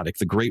the tzaddik,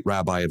 the great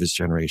rabbi of his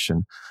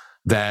generation,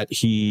 that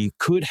he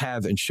could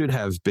have and should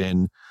have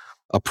been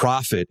a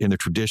prophet in the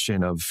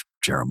tradition of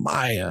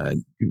Jeremiah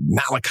and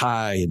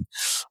Malachi and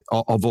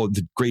all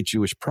the great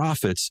Jewish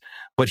prophets.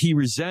 But he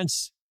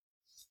resents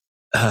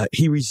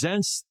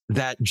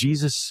that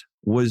Jesus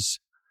was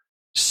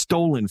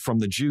stolen from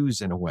the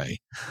Jews in a way.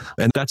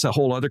 And that's a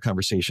whole other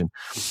conversation.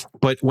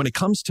 But when it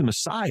comes to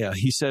Messiah,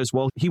 he says,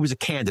 well, he was a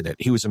candidate.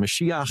 He was a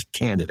Mashiach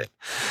candidate.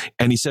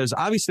 And he says,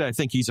 obviously, I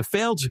think he's a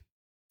failed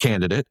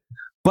candidate,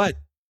 but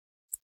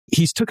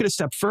he's took it a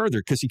step further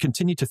because he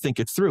continued to think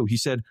it through. He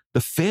said,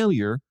 the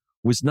failure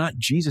was not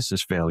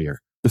Jesus's failure.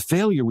 The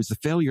failure was the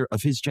failure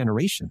of his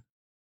generation.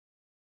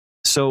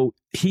 So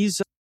he,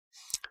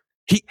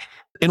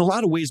 in a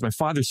lot of ways, my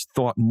father's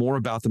thought more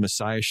about the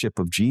messiahship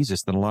of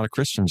Jesus than a lot of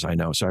Christians I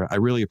know. So I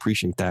really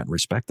appreciate that and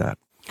respect that.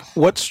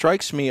 What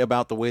strikes me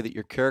about the way that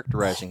you're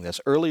characterizing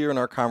this, earlier in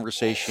our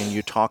conversation,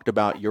 you talked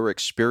about your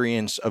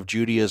experience of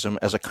Judaism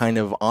as a kind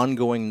of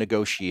ongoing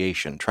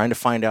negotiation, trying to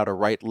find out a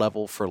right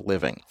level for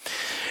living.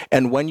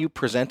 And when you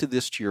presented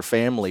this to your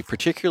family,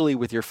 particularly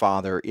with your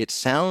father, it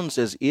sounds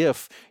as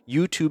if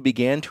you two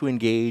began to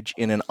engage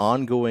in an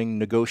ongoing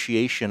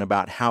negotiation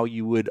about how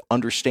you would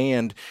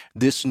understand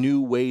this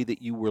new way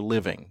that you were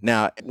living.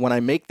 Now, when I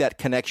make that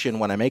connection,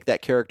 when I make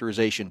that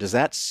characterization, does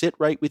that sit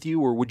right with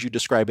you, or would you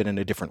describe it in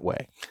a different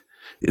way?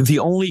 The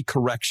only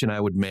correction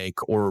I would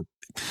make, or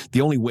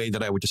the only way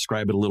that I would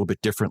describe it a little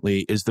bit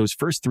differently, is those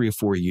first 3 or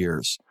 4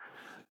 years,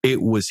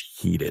 it was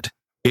heated.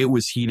 It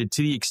was heated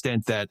to the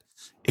extent that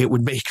it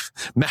would make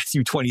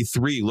Matthew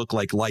 23 look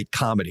like light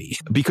comedy,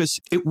 because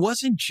it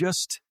wasn't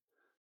just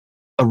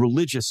a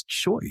religious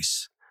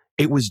choice.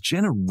 It was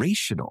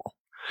generational.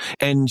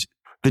 And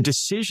the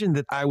decision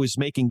that I was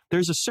making,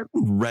 there's a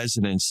certain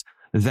resonance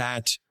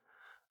that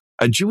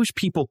a Jewish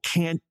people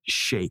can't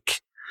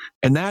shake.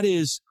 And that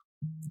is,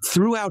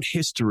 throughout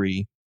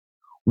history,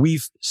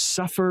 we've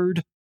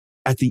suffered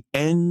at the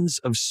ends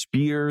of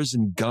spears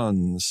and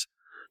guns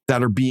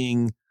that are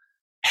being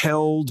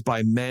held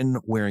by men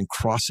wearing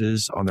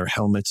crosses on their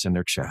helmets and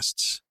their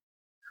chests.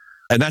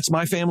 And that's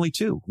my family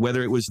too,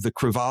 whether it was the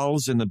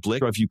Krivals and the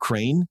Blik of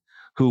Ukraine,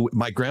 who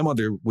my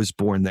grandmother was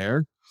born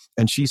there.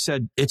 And she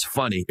said, it's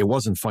funny. It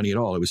wasn't funny at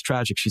all. It was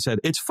tragic. She said,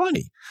 it's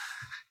funny.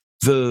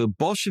 The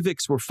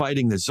Bolsheviks were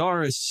fighting the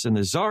Tsarists, and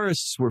the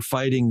Tsarists were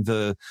fighting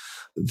the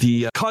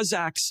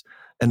Cossacks,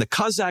 and the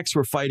Cossacks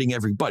were fighting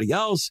everybody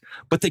else.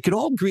 But they could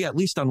all agree at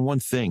least on one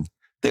thing.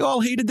 They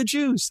all hated the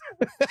Jews.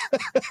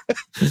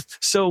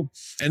 So,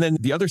 and then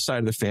the other side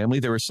of the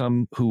family, there were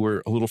some who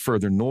were a little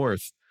further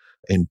north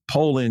in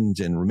Poland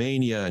and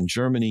Romania and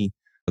Germany,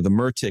 the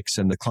Mertics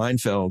and the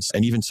Kleinfelds,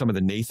 and even some of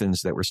the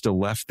Nathans that were still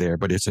left there.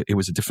 But it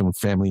was a different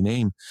family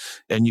name.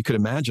 And you could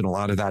imagine a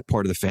lot of that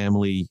part of the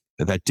family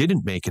that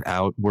didn't make it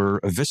out were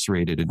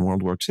eviscerated in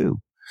World War II.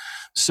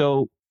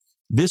 So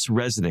this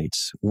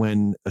resonates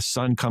when a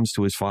son comes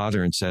to his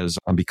father and says,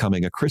 I'm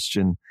becoming a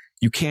Christian.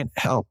 You can't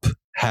help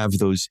have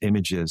those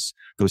images,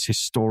 those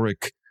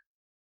historic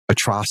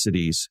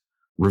atrocities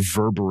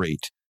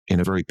reverberate in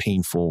a very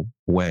painful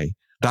way.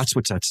 That's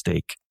what's at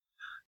stake.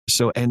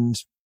 So, and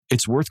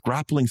it's worth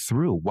grappling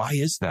through. Why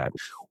is that?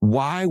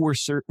 Why were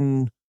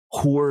certain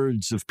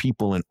hordes of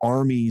people and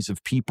armies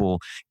of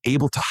people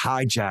able to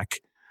hijack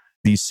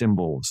these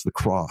symbols, the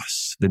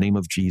cross, the name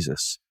of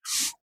Jesus,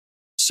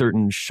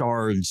 certain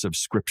shards of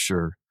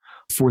scripture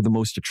for the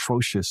most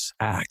atrocious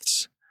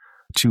acts,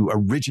 to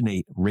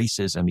originate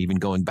racism, even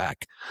going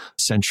back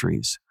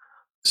centuries?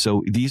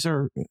 So these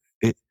are,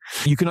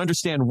 you can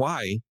understand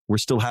why we're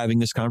still having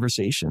this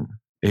conversation.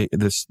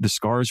 The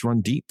scars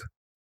run deep.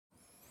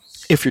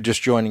 If you're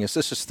just joining us,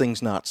 this is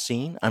Things Not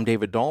Seen. I'm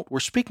David Dault. We're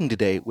speaking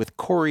today with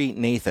Corey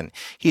Nathan.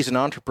 He's an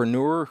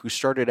entrepreneur who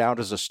started out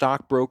as a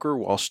stockbroker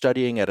while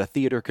studying at a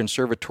theater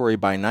conservatory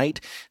by night.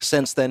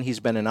 Since then,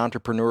 he's been an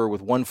entrepreneur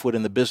with one foot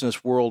in the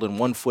business world and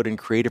one foot in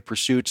creative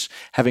pursuits,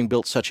 having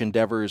built such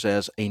endeavors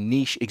as a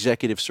niche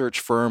executive search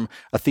firm,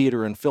 a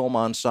theater and film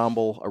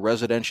ensemble, a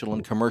residential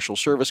and commercial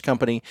service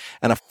company,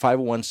 and a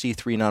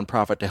 501c3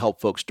 nonprofit to help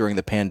folks during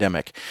the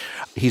pandemic.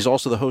 He's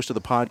also the host of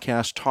the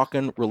podcast,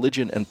 Talkin'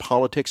 Religion and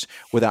Politics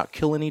Without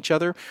Killing Each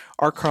Other.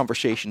 Our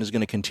conversation is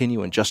going to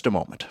continue in just a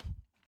moment.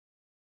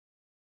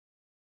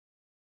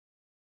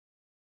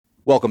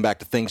 Welcome back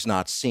to Things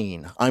Not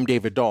Seen. I'm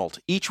David Dault.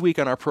 Each week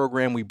on our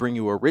program, we bring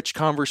you a rich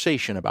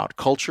conversation about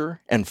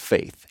culture and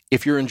faith.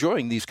 If you're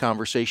enjoying these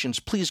conversations,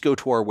 please go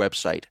to our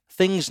website,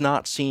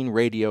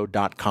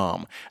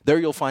 thingsnotseenradio.com. There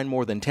you'll find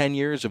more than 10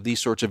 years of these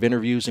sorts of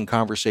interviews and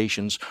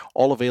conversations,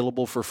 all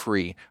available for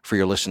free for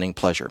your listening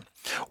pleasure.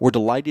 We're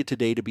delighted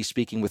today to be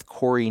speaking with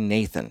Corey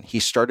Nathan. He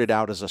started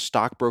out as a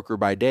stockbroker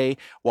by day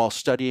while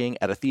studying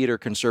at a theater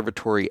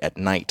conservatory at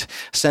night.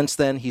 Since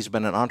then, he's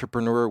been an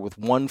entrepreneur with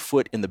one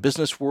foot in the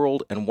business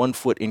world and one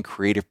foot in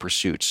creative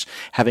pursuits,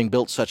 having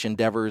built such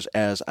endeavors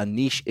as a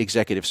niche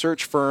executive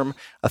search firm,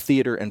 a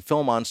theater and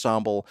film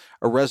ensemble,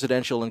 a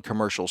residential and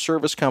commercial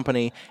service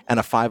company, and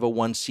a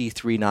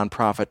 501c3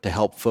 nonprofit to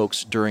help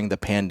folks during the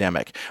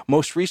pandemic.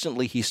 Most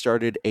recently, he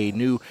started a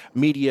new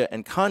media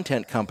and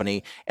content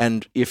company,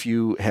 and if you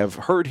have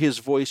heard his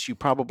voice, you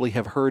probably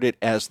have heard it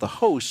as the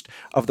host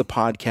of the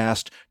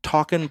podcast,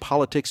 Talkin'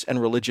 Politics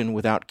and Religion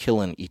Without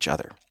Killing Each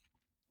Other.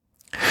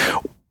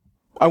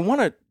 I want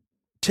to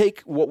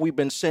take what we've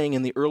been saying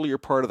in the earlier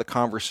part of the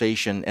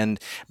conversation and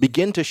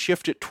begin to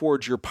shift it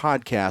towards your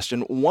podcast.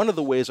 And one of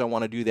the ways I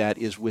want to do that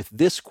is with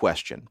this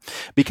question,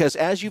 because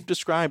as you've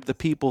described the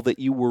people that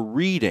you were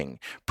reading,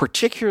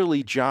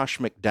 particularly Josh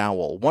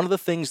McDowell, one of the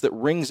things that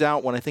rings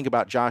out when I think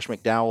about Josh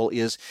McDowell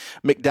is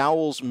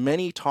McDowell's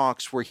many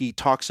talks where he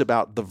talks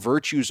about the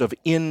virtues of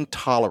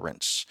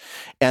intolerance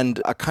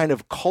and a kind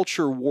of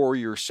culture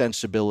warrior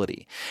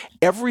sensibility.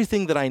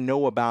 Everything that I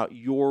know about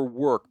your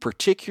work,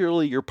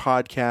 particularly your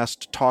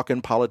podcast,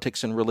 Talkin'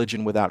 Politics and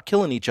Religion Without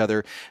Killing Each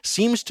Other,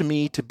 seems to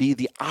me to be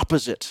the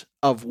opposite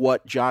of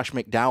what Josh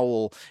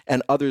McDowell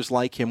and others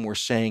like him were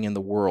saying in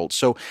the world.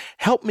 So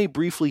help me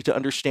briefly to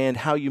understand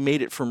how you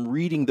made it from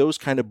reading those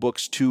kind of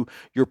books to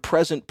your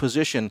present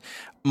position.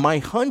 My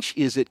hunch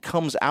is it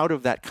comes out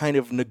of that kind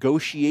of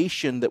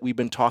negotiation that we've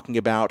been talking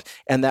about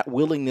and that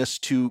willingness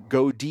to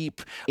go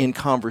deep in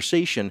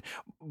conversation.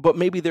 But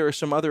maybe there are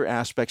some other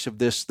aspects of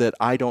this that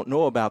I don't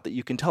know about that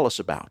you can tell us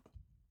about.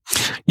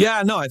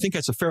 Yeah, no, I think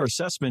that's a fair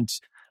assessment.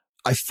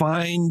 I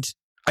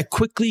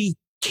quickly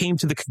came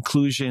to the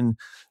conclusion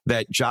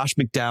that Josh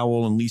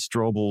McDowell and Lee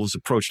Strobel's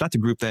approach, not to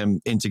group them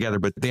in together,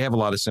 but they have a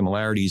lot of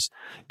similarities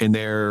in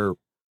their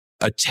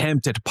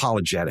attempt at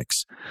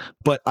apologetics.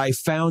 But I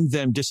found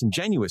them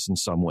disingenuous in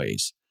some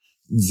ways,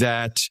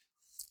 that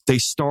they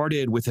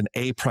started with an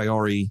a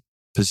priori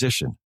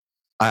position.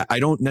 I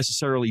don't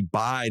necessarily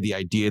buy the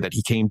idea that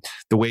he came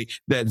the way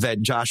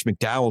that Josh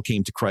McDowell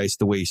came to Christ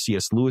the way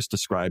C.S. Lewis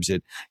describes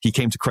it. He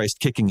came to Christ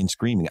kicking and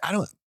screaming.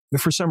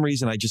 For some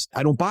reason,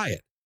 I don't buy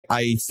it.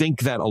 I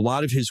think that a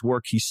lot of his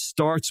work, he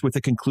starts with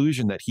a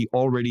conclusion that he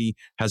already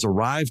has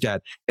arrived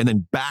at and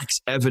then backs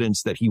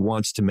evidence that he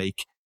wants to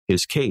make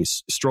his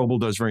case.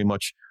 Strobel does very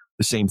much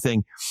the same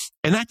thing.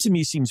 And that to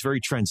me seems very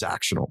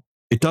transactional.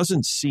 It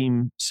doesn't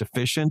seem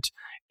sufficient.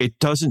 It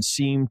doesn't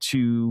seem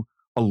to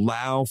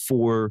allow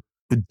for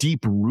the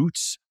deep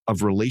roots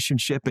of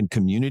relationship and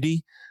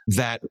community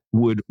that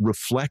would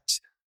reflect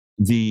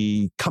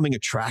the coming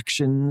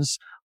attractions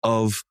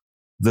of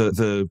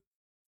the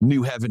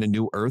new heaven and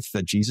new earth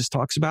that Jesus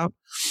talks about.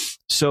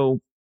 So,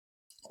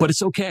 but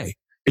it's okay.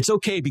 It's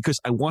okay because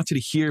I wanted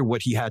to hear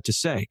what he had to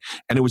say.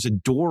 And it was a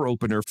door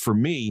opener for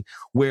me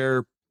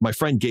where my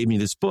friend gave me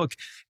this book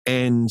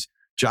and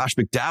Josh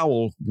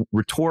McDowell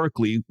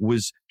rhetorically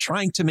was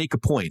trying to make a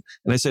point.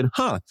 And I said,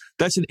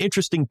 that's an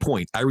interesting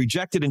point. I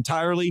reject it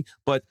entirely,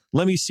 but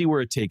let me see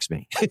where it takes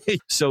me.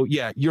 So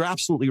yeah, you're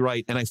absolutely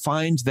right. And I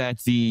find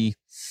that the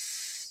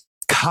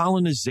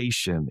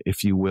colonization,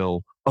 if you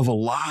will, of a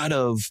lot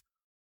of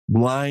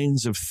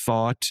lines of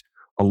thought,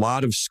 a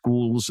lot of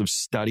schools of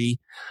study,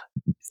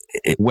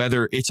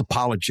 whether it's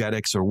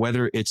apologetics or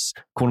whether it's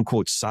quote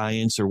unquote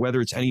science or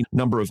whether it's any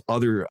number of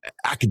other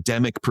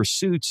academic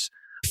pursuits,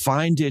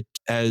 find it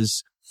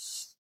as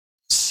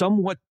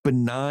somewhat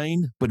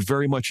benign, but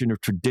very much in a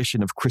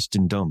tradition of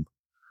Christendom.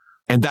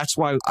 And that's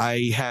why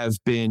I have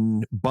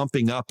been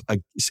bumping up,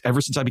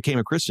 ever since I became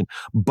a Christian,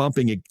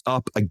 bumping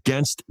up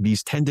against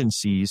these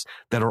tendencies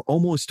that are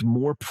almost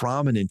more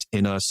prominent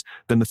in us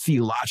than the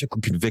theological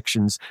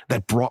convictions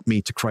that brought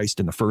me to Christ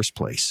in the first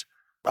place.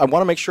 I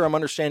want to make sure I'm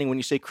understanding when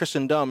you say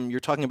Christendom, you're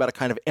talking about a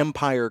kind of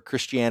empire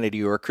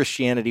Christianity or a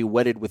Christianity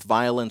wedded with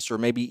violence or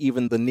maybe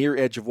even the near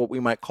edge of what we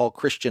might call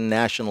Christian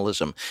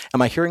nationalism.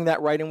 Am I hearing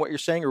that right in what you're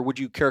saying, or would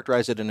you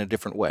characterize it in a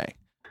different way?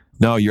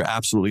 No, you're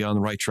absolutely on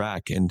the right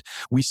track. And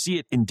we see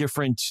it in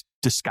different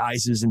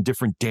disguises and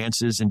different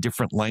dances and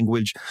different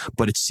language,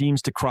 but it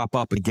seems to crop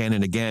up again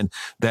and again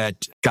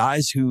that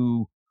guys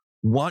who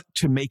want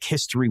to make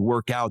history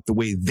work out the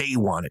way they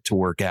want it to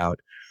work out,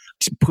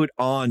 to put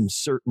on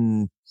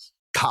certain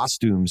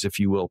costumes, if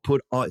you will,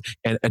 put on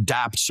and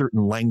adapt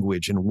certain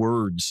language and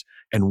words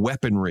and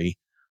weaponry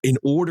in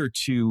order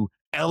to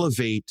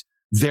elevate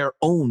their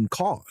own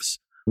cause,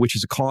 which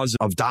is a cause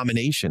of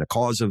domination, a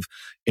cause of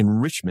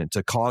enrichment,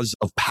 a cause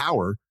of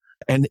power.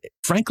 And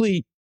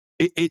frankly,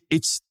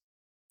 it's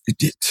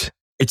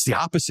the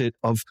opposite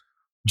of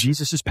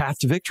Jesus's path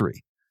to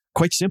victory.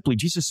 Quite simply,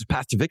 Jesus's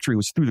path to victory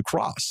was through the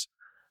cross.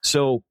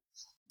 So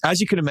as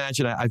you can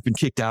imagine, I've been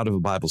kicked out of a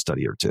Bible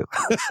study or two.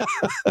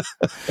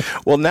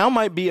 Well, now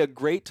might be a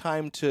great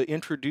time to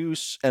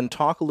introduce and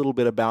talk a little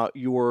bit about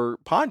your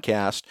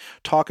podcast,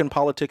 Talkin'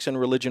 Politics and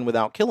Religion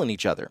Without Killing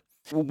Each Other.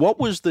 What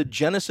was the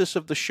genesis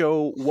of the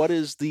show? What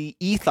is the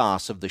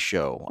ethos of the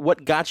show?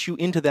 What got you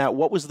into that?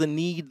 What was the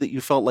need that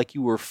you felt like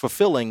you were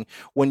fulfilling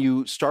when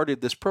you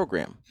started this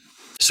program?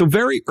 So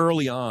very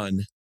early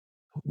on,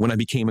 when I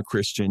became a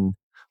Christian,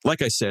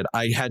 like I said,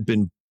 I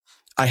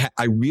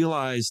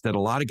realized that a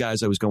lot of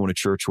guys I was going to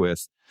church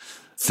with,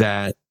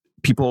 that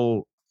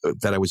people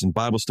that I was in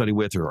Bible study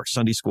with or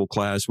Sunday school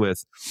class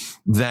with,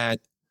 that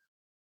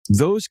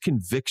those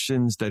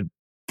convictions that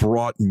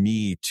brought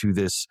me to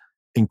this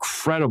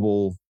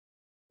incredible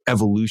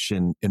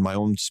evolution in my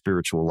own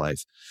spiritual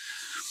life,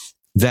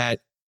 that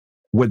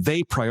what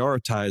they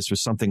prioritized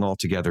was something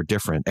altogether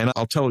different. And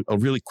I'll tell a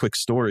really quick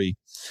story.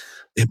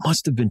 It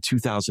must have been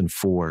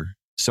 2004.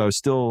 So I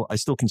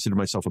still consider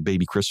myself a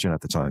baby Christian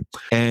at the time.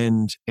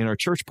 And in our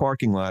church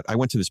parking lot, I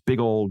went to this big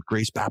old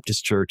Grace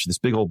Baptist church, it's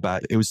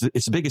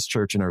the biggest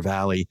church in our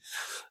valley.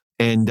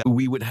 And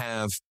we would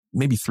have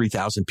maybe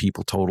 3,000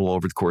 people total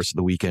over the course of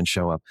the weekend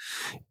show up.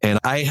 And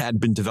I had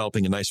been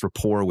developing a nice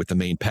rapport with the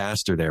main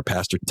pastor there,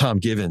 Pastor Tom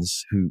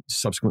Givens, who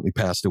subsequently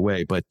passed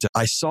away. But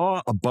I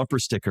saw a bumper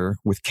sticker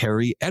with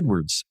Kerry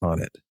Edwards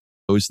on it.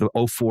 It was the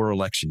 2004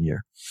 election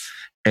year.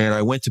 And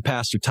I went to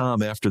Pastor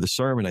Tom after the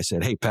sermon. I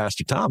said, "Hey,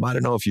 Pastor Tom, I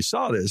don't know if you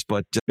saw this,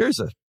 but there's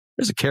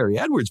a Kerry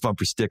Edwards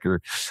bumper sticker,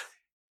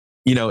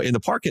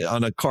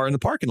 on a car in the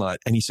parking lot."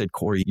 And he said,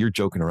 "Corey, you're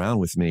joking around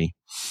with me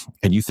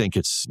and you think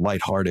it's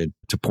lighthearted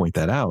to point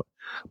that out.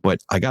 But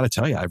I got to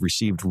tell you, I've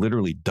received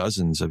literally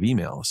dozens of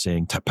emails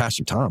saying,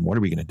 Pastor Tom, what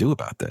are we going to do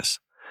about this?"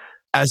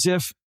 As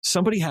if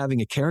somebody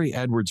having a Kerry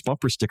Edwards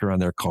bumper sticker on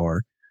their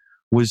car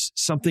was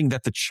something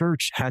that the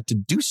church had to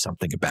do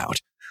something about.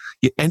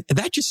 And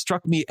that just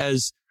struck me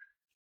as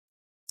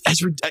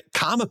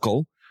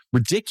comical,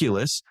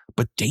 ridiculous,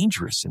 but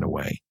dangerous in a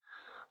way.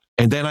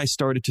 And then I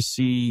started to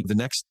see the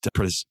next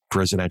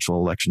presidential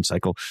election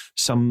cycle,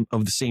 some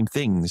of the same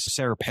things.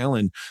 Sarah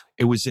Palin,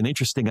 it was an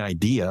interesting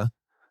idea.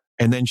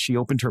 And then she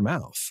opened her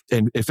mouth.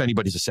 And if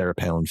anybody's a Sarah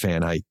Palin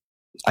fan, I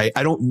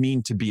don't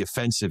mean to be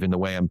offensive in the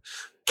way I'm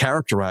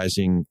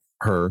characterizing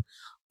her,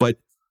 but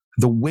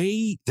the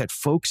way that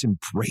folks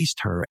embraced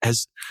her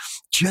as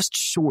just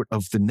short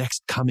of the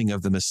next coming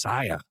of the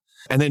Messiah.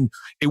 And then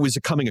it was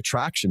a coming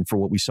attraction for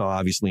what we saw,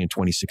 obviously, in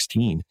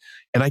 2016.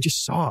 And I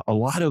just saw a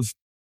lot of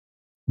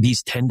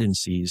these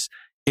tendencies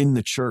in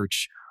the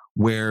church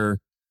where,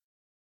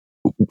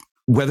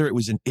 whether it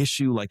was an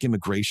issue like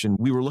immigration,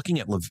 we were looking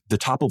at the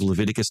top of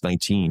Leviticus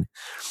 19,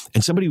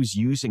 and somebody was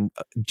using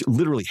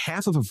literally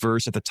half of a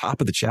verse at the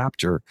top of the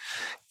chapter.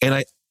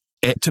 And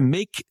to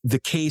make the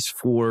case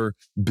for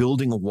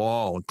building a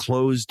wall and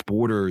closed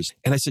borders.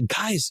 And I said,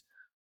 guys,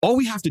 all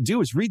we have to do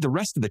is read the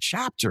rest of the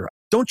chapter.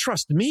 Don't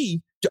trust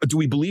me. Do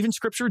we believe in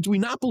Scripture? Do we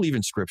not believe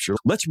in Scripture?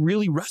 Let's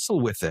really wrestle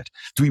with it.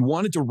 Do we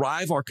want to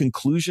derive our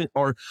conclusion,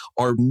 our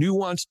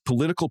nuanced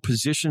political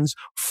positions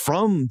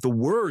from the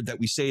word that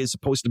we say is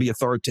supposed to be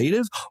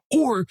authoritative?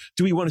 Or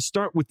do we want to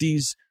start with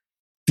these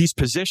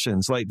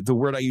positions, like the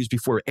word I used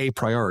before, a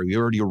priori? We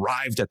already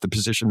arrived at the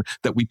position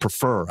that we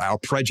prefer, our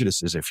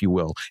prejudices, if you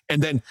will,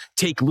 and then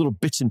take little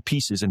bits and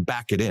pieces and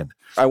back it in.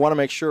 I want to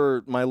make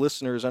sure my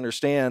listeners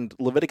understand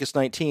Leviticus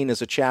 19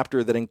 is a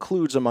chapter that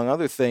includes, among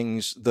other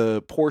things,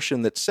 the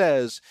portion that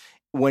says,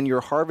 when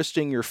you're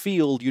harvesting your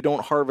field, you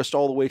don't harvest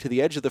all the way to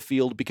the edge of the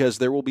field because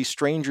there will be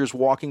strangers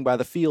walking by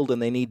the field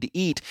and they need to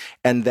eat.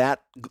 And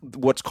that,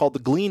 what's called the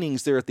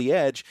gleanings there at the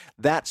edge,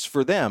 that's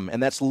for them.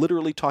 And that's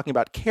literally talking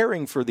about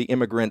caring for the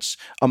immigrants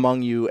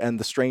among you and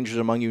the strangers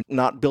among you,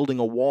 not building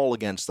a wall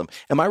against them.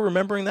 Am I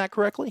remembering that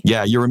correctly?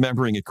 Yeah, you're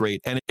remembering it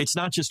great. And it's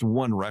not just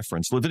one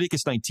reference.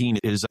 Leviticus 19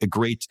 is a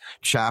great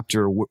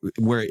chapter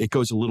where it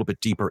goes a little bit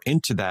deeper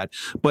into that,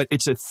 but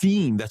it's a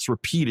theme that's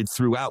repeated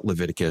throughout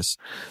Leviticus.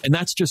 And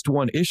that's just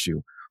one issue.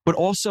 But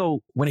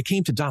also, when it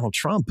came to Donald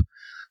Trump,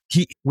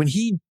 when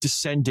he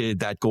descended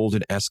that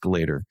golden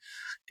escalator,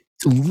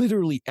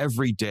 literally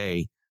every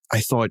day,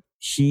 I thought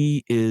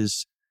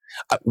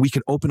we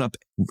could open up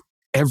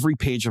every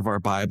page of our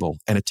Bible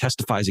and it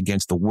testifies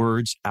against the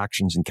words,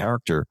 actions, and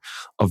character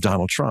of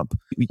Donald Trump.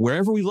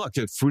 Wherever we look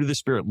at fruit of the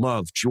Spirit,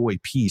 love, joy,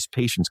 peace,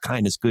 patience,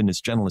 kindness, goodness,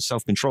 gentleness,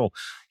 self-control.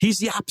 He's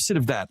the opposite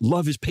of that.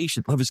 Love is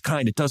patient. Love is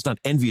kind. It does not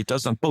envy. It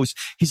does not boast.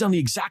 He's on the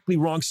exactly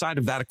wrong side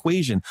of that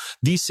equation.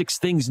 These 6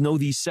 things know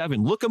these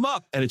 7. Look him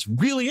up. And it's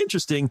really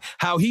interesting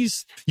how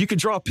you could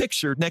draw a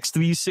picture next to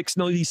these 6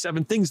 know these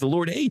 7 things the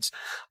Lord hates.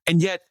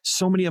 And yet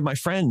so many of my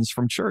friends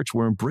from church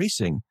were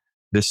embracing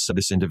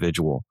this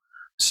individual.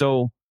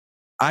 So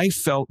I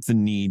felt the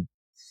need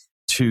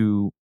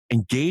to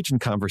engage in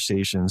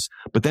conversations,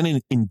 but then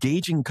in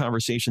engaging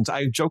conversations,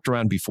 I joked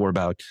around before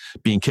about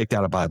being kicked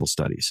out of Bible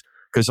studies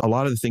because a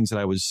lot of the things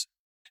that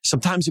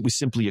sometimes it was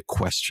simply a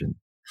question.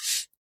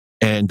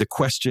 And the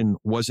question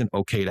wasn't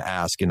okay to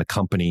ask in the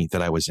company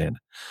that I was in.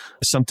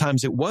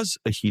 Sometimes it was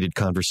a heated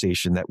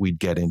conversation that we'd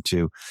get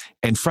into.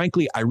 And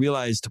frankly, I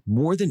realized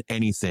more than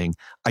anything,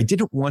 I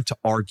didn't want to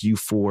argue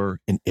for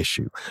an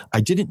issue. I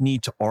didn't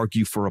need to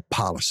argue for a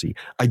policy.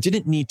 I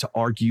didn't need to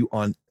argue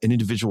on an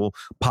individual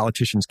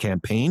politician's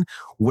campaign.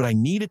 What I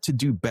needed to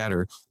do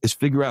better is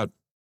figure out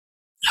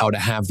how to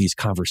have these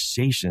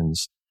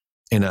conversations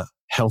in a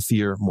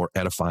healthier, more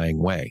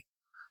edifying way.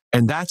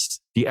 And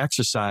that's the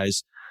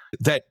exercise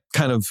that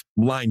kind of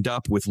lined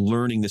up with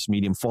learning this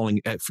medium,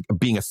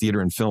 being a theater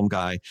and film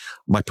guy.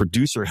 My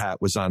producer hat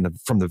was on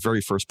from the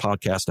very first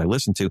podcast I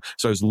listened to.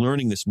 So I was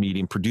learning this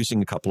medium,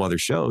 producing a couple other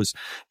shows.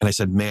 And I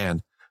said,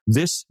 man,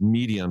 this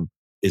medium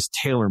is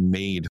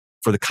tailor-made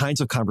for the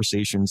kinds of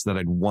conversations that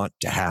I'd want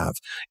to have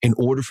in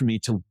order for me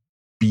to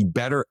be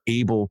better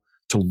able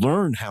to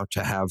learn how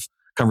to have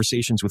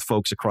conversations with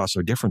folks across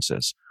our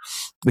differences.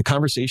 The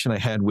conversation I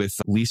had with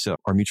Lisa,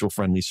 our mutual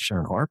friend, Lisa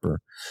Sharon Harper,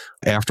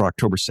 after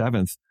October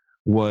 7th,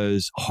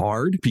 was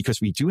hard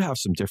because we do have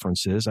some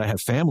differences. I have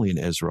family in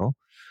Israel.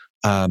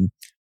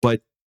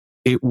 But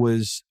it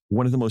was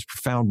one of the most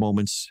profound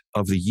moments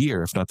of the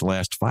year, if not the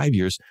last 5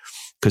 years,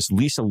 because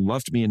Lisa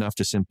loved me enough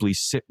to simply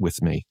sit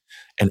with me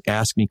and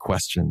ask me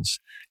questions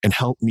and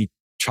help me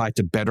try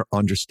to better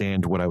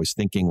understand what I was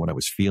thinking, what I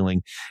was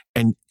feeling,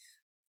 and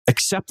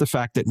accept the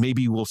fact that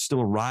maybe we'll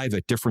still arrive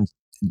at different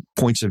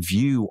points of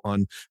view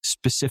on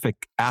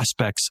specific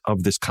aspects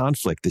of this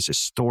conflict, this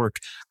historic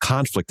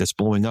conflict that's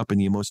blowing up in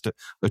the most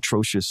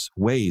atrocious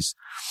ways,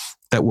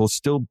 that we'll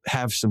still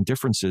have some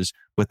differences,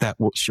 but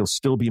she'll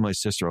still be my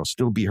sister. I'll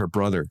still be her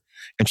brother.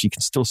 And she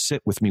can still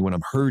sit with me when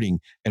I'm hurting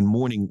and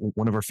mourning.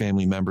 One of our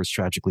family members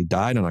tragically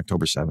died on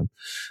October 7th,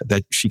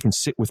 that she can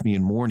sit with me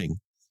in mourning.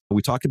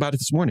 We talked about it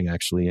this morning,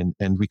 actually,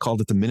 and we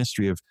called it the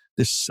ministry of,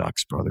 this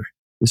sucks, brother.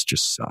 This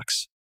just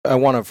sucks. I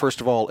want to,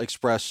 first of all,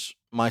 express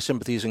my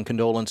sympathies and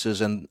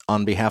condolences, and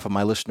on behalf of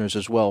my listeners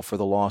as well, for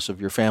the loss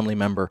of your family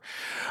member.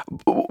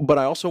 But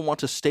I also want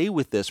to stay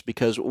with this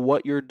because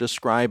what you're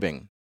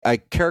describing, I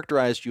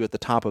characterized you at the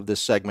top of this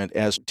segment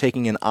as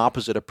taking an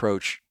opposite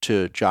approach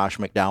to Josh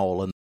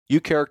McDowell. And you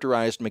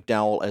characterized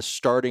McDowell as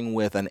starting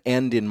with an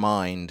end in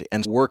mind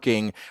and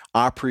working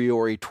a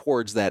priori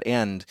towards that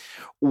end.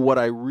 What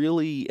I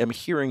really am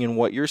hearing in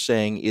what you're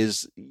saying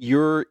is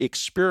you're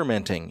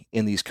experimenting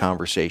in these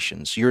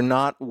conversations. You're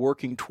not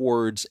working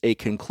towards a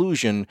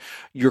conclusion.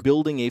 You're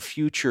building a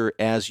future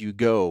as you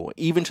go,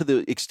 even to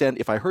the extent,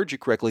 if I heard you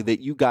correctly, that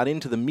you got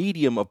into the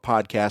medium of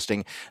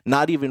podcasting,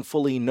 not even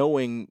fully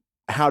knowing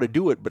how to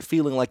do it, but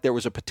feeling like there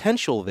was a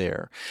potential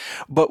there.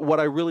 But what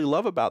I really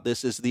love about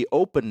this is the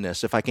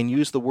openness, if I can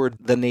use the word,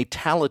 the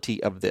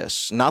natality of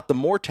this, not the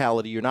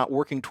mortality. You're not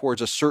working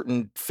towards a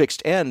certain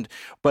fixed end,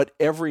 but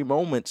every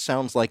moment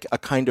sounds like a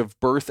kind of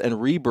birth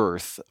and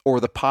rebirth, or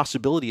the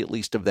possibility at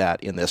least of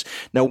that in this.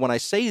 Now, when I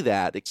say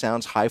that, it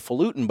sounds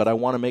highfalutin, but I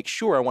want to make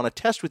sure, I want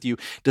to test with you,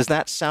 does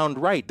that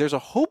sound right? There's a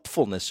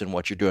hopefulness in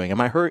what you're doing.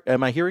 Am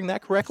I hearing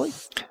that correctly?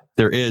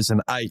 There is.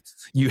 And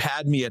you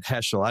had me at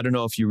Heschel. I don't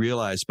know if you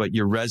realize, but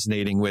you're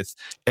resonating with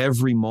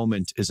every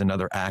moment is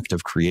another act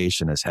of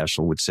creation, as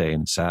Heschel would say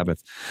in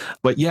Sabbath.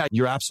 But yeah,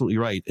 you're absolutely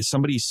right.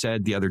 Somebody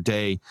said the other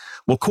day,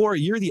 well, Corey,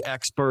 you're the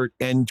expert.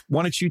 And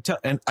why don't you tell?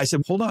 And I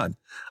said, hold on.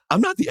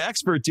 I'm not the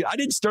expert. I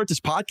didn't start this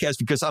podcast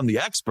because I'm the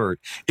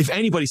expert. If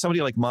anybody,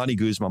 somebody like Monty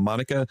Guzman,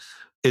 Monica,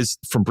 is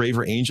from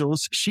Braver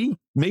Angels.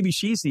 Maybe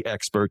she's the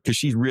expert because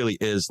she really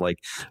is like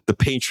the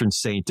patron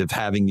saint of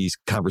having these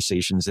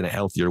conversations in a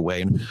healthier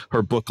way. And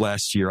her book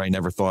last year, I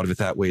Never Thought of It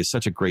That Way, is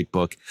such a great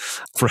book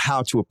for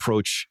how to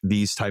approach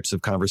these types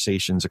of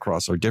conversations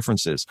across our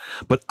differences.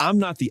 But I'm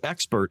not the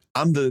expert.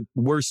 I'm the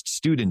worst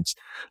student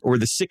or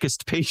the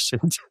sickest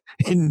patient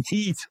in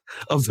need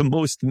of the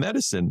most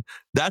medicine.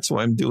 That's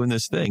why I'm doing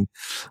this thing.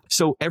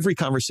 So every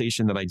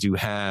conversation that I do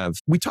have,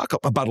 we talk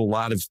about a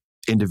lot of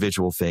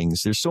individual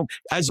things. There's so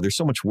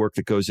much work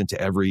that goes into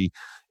every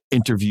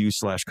interview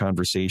 /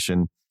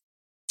 conversation.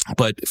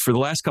 But for the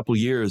last couple of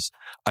years,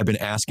 I've been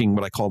asking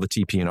what I call the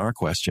TP&R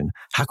question.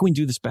 How can we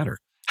do this better?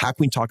 How can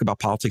we talk about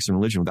politics and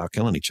religion without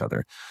killing each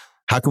other?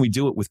 How can we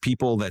do it with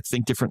people that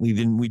think differently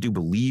than we do,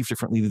 believe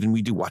differently than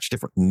we do, watch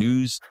different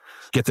news,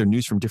 get their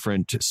news from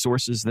different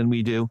sources than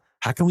we do?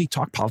 How can we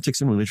talk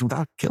politics and religion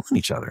without killing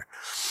each other?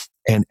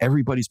 And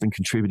everybody's been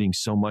contributing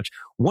so much.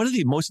 One of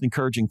the most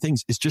encouraging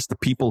things is just the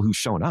people who've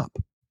shown up.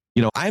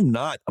 You know, I'm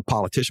not a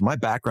politician. My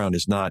background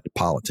is not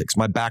politics.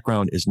 My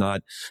background is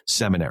not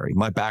seminary.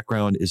 My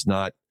background is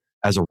not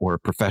or a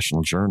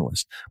professional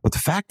journalist. But the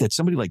fact that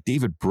somebody like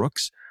David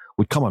Brooks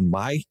would come on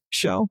my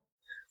show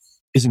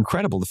is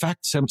incredible. The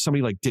fact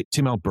somebody like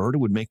Tim Alberta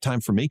would make time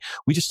for me.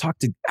 We just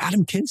talked to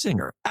Adam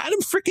Kinzinger.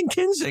 Adam freaking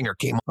Kinzinger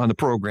came on the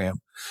program.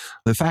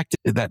 The fact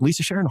that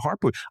Lisa Sharon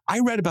Harper, I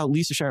read about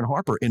Lisa Sharon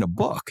Harper in a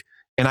book,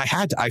 and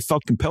I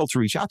felt compelled to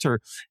reach out to her,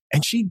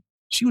 and she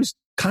was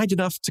kind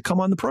enough to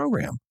come on the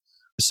program.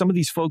 Some of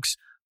these folks,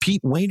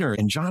 Pete Wehner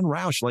and John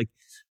Roush, like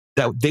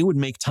that, they would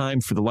make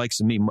time for the likes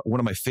of me. One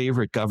of my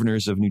favorite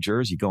governors of New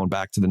Jersey, going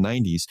back to the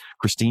 90s,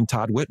 Christine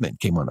Todd Whitman,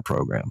 came on the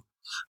program.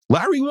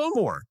 Larry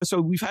Wilmore.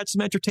 So we've had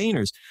some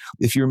entertainers.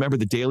 If you remember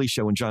The Daily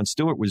Show when Jon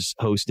Stewart was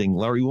hosting,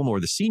 Larry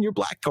Wilmore, the senior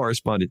black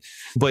correspondent,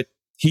 but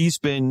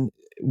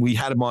we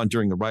had him on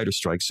during the writer's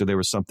strike, so there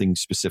was something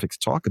specific to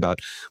talk about.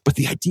 But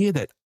the idea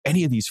that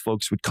any of these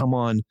folks would come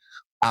on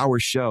our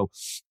show,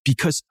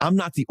 because I'm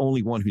not the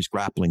only one who's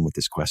grappling with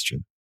this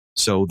question.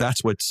 So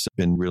that's what's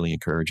been really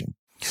encouraging.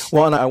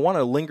 Well, and I want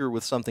to linger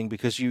with something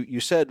because you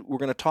said we're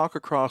going to talk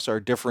across our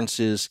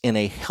differences in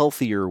a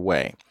healthier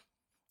way.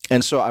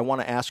 And so I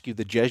want to ask you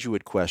the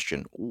Jesuit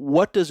question.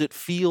 What does it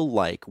feel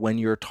like when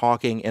you're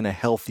talking in a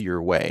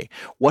healthier way?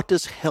 What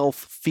does health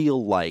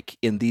feel like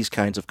in these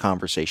kinds of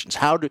conversations?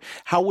 How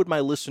would my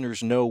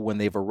listeners know when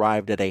they've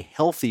arrived at a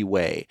healthy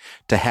way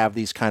to have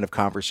these kind of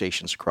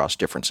conversations across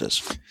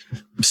differences?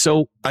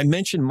 So I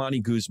mentioned Monty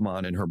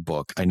Guzman in her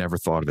book, I Never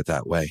Thought of It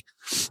That Way.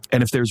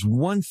 And if there's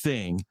one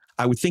thing,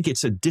 I would think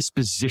it's a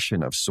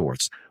disposition of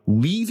sorts,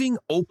 leaving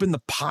open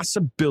the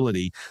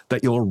possibility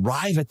that you'll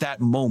arrive at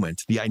that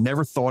moment, the I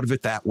never thought of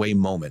it that way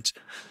moment,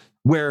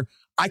 where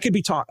I could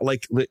be taught,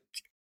 like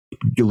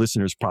your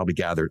listeners probably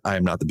gathered, I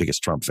am not the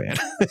biggest Trump fan.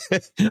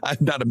 I'm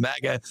not a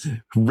MAGA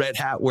red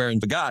hat wearing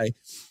the guy,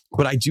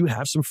 but I do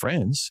have some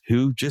friends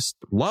who just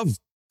love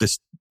this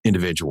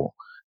individual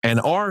and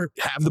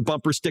have the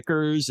bumper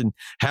stickers and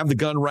have the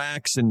gun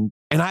racks. And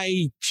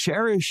I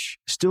cherish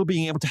still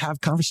being able to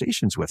have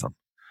conversations with them.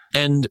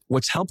 And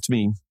what's helped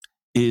me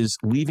is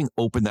leaving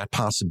open that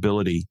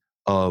possibility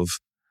of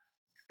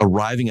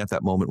arriving at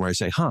that moment where I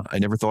say, I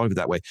never thought of it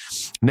that way.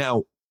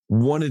 Now,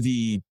 one of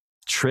the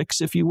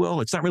tricks, if you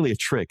will, it's not really a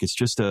trick, it's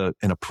just an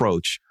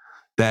approach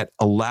that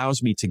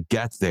allows me to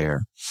get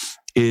there,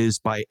 is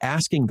by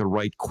asking the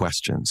right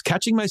questions,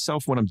 catching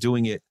myself when I'm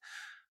doing it,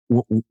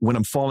 when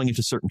I'm falling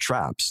into certain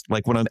traps,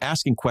 like when I'm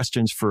asking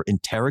questions for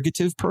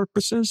interrogative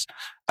purposes,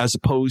 as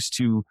opposed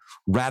to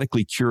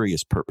radically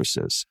curious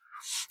purposes.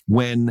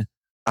 When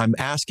I'm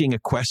asking a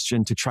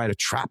question to try to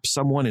trap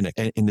someone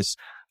in this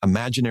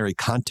imaginary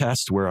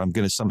contest where I'm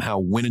going to somehow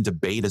win a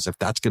debate as if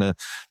that's going to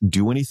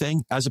do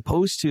anything, as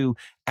opposed to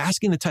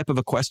asking the type of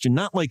a question,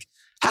 not like,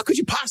 how could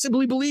you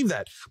possibly believe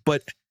that?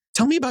 But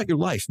tell me about your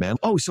life, man.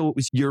 Oh, so it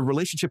was your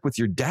relationship with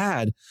your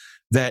dad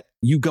that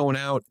you going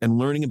out and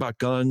learning about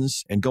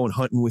guns and going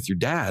hunting with your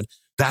dad.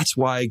 That's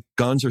why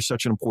guns are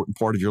such an important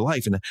part of your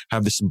life and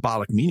have this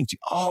symbolic meaning to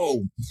you.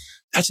 Oh,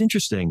 that's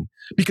interesting.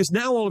 Because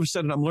now all of a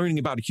sudden I'm learning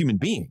about a human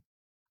being.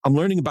 I'm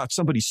learning about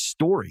somebody's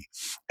story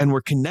and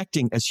we're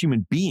connecting as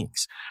human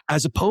beings,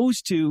 as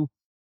opposed to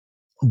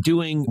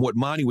doing what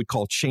Monty would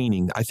call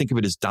chaining. I think of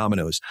it as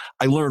dominoes.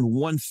 I learn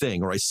one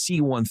thing or I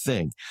see one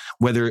thing,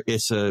 whether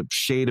it's a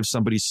shade of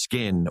somebody's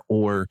skin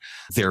or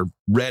their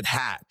red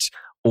hat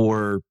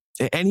or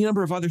any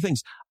number of other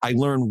things. I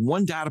learn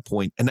one data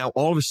point and now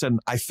all of a sudden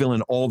I fill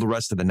in all the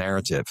rest of the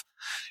narrative.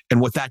 And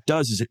what that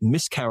does is it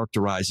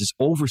mischaracterizes,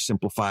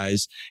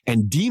 oversimplifies,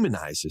 and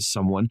demonizes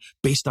someone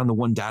based on the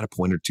one data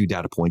point or two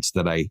data points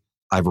that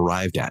I've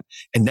arrived at.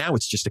 And now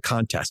it's just a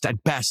contest.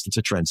 At best, it's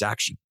a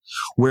transaction.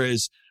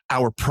 Whereas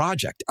our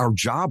project, our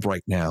job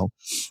right now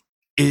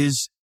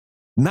is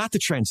not the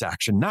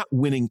transaction, not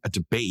winning a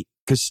debate,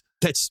 because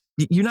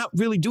you're not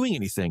really doing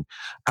anything.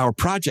 Our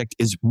project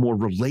is more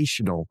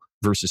relational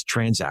versus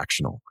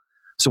transactional.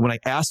 So when I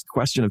ask the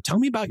question of, tell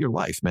me about your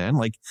life, man,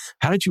 like,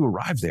 how did you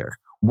arrive there?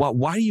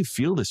 Why do you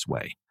feel this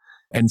way?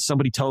 And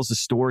somebody tells the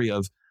story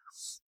of,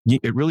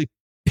 it really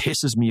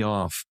pisses me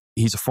off.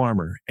 He's a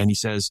farmer and he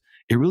says,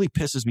 it really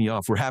pisses me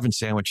off. We're having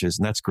sandwiches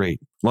and that's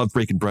great. Love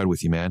breaking bread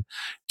with you, man.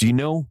 Do you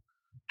know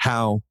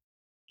how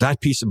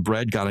that piece of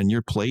bread got on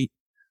your plate?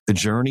 The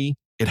journey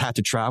it had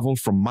to travel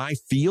from my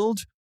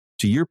field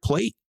to your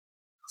plate?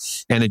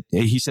 And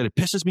he said, it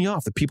pisses me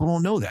off that people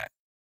don't know that.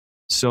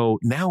 So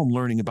now I'm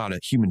learning about a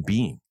human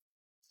being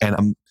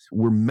and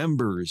we're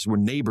members, we're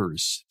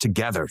neighbors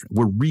together.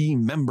 We're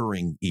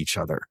remembering each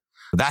other.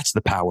 That's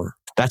the power.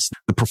 That's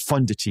the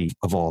profundity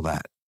of all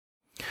that.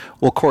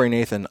 Well, Corey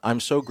Nathan, I'm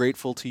so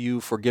grateful to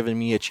you for giving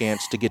me a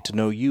chance to get to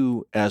know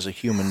you as a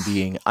human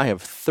being. I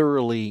have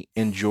thoroughly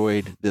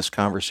enjoyed this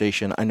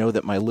conversation. I know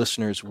that my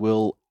listeners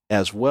will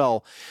as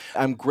well.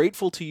 I'm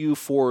grateful to you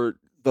for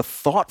the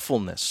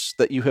thoughtfulness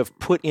that you have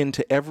put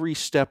into every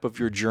step of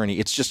your journey.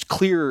 It's just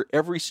clear,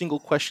 every single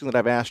question that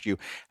I've asked you,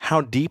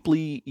 how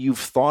deeply you've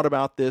thought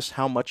about this,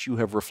 how much you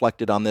have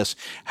reflected on this,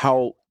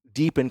 how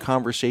deep in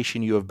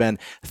conversation you have been.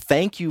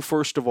 Thank you,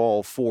 first of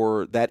all,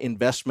 for that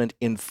investment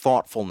in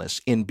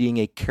thoughtfulness, in being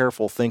a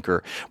careful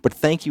thinker. But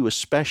thank you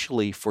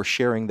especially for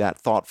sharing that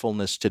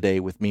thoughtfulness today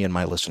with me and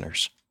my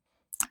listeners.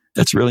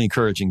 That's really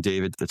encouraging,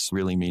 David. That's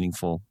really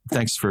meaningful.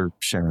 Thanks for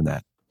sharing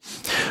that.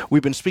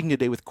 We've been speaking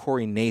today with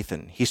Corey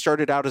Nathan. He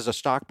started out as a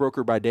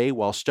stockbroker by day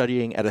while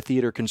studying at a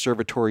theater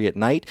conservatory at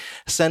night.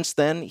 Since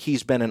then,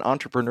 he's been an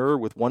entrepreneur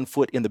with one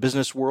foot in the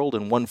business world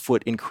and one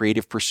foot in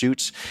creative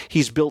pursuits.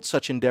 He's built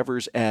such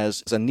endeavors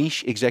as a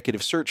niche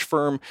executive search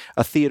firm,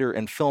 a theater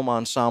and film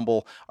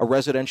ensemble, a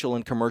residential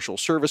and commercial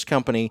service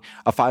company,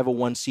 a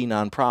 501c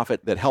nonprofit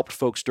that helped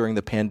folks during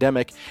the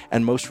pandemic,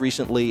 and most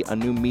recently, a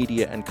new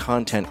media and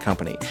content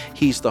company.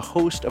 He's the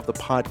host of the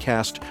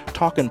podcast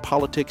Talkin'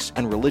 Politics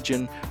and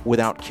Religion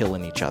Without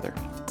Killing Each Other.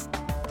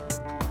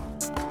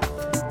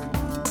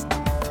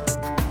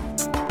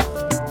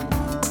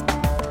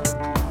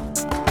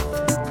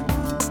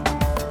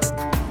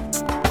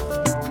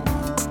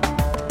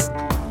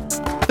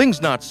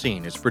 Things Not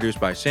Seen is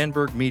produced by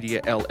Sandberg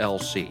Media,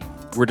 LLC.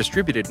 We're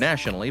distributed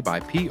nationally by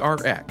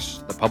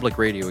PRX, the Public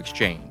Radio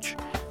Exchange.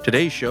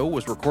 Today's show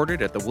was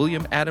recorded at the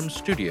William Adams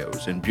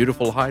Studios in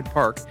beautiful Hyde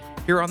Park,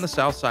 here on the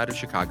south side of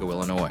Chicago,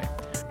 Illinois.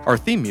 Our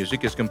theme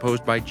music is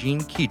composed by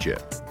Gene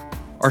Kija.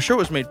 Our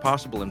show is made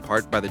possible in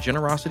part by the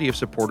generosity of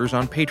supporters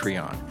on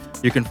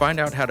Patreon. You can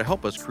find out how to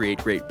help us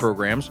create great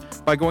programs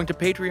by going to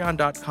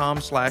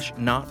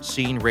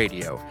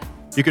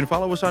patreon.com/notseenradio. You can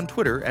follow us on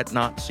Twitter at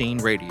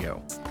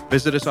notseenradio.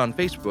 Visit us on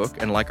Facebook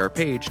and like our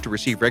page to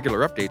receive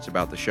regular updates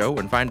about the show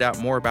and find out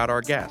more about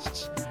our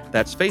guests.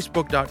 That's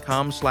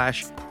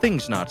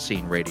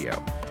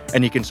facebook.com/thingsnotseenradio.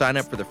 And you can sign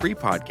up for the free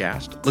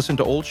podcast, listen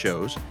to old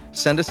shows,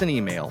 send us an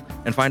email,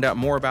 and find out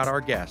more about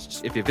our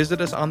guests if you visit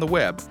us on the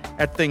web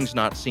at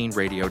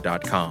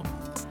thingsnotseenradio.com.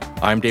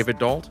 I'm David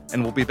Dault,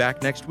 and we'll be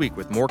back next week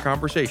with more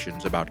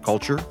conversations about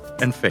culture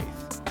and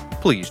faith.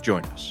 Please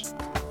join us.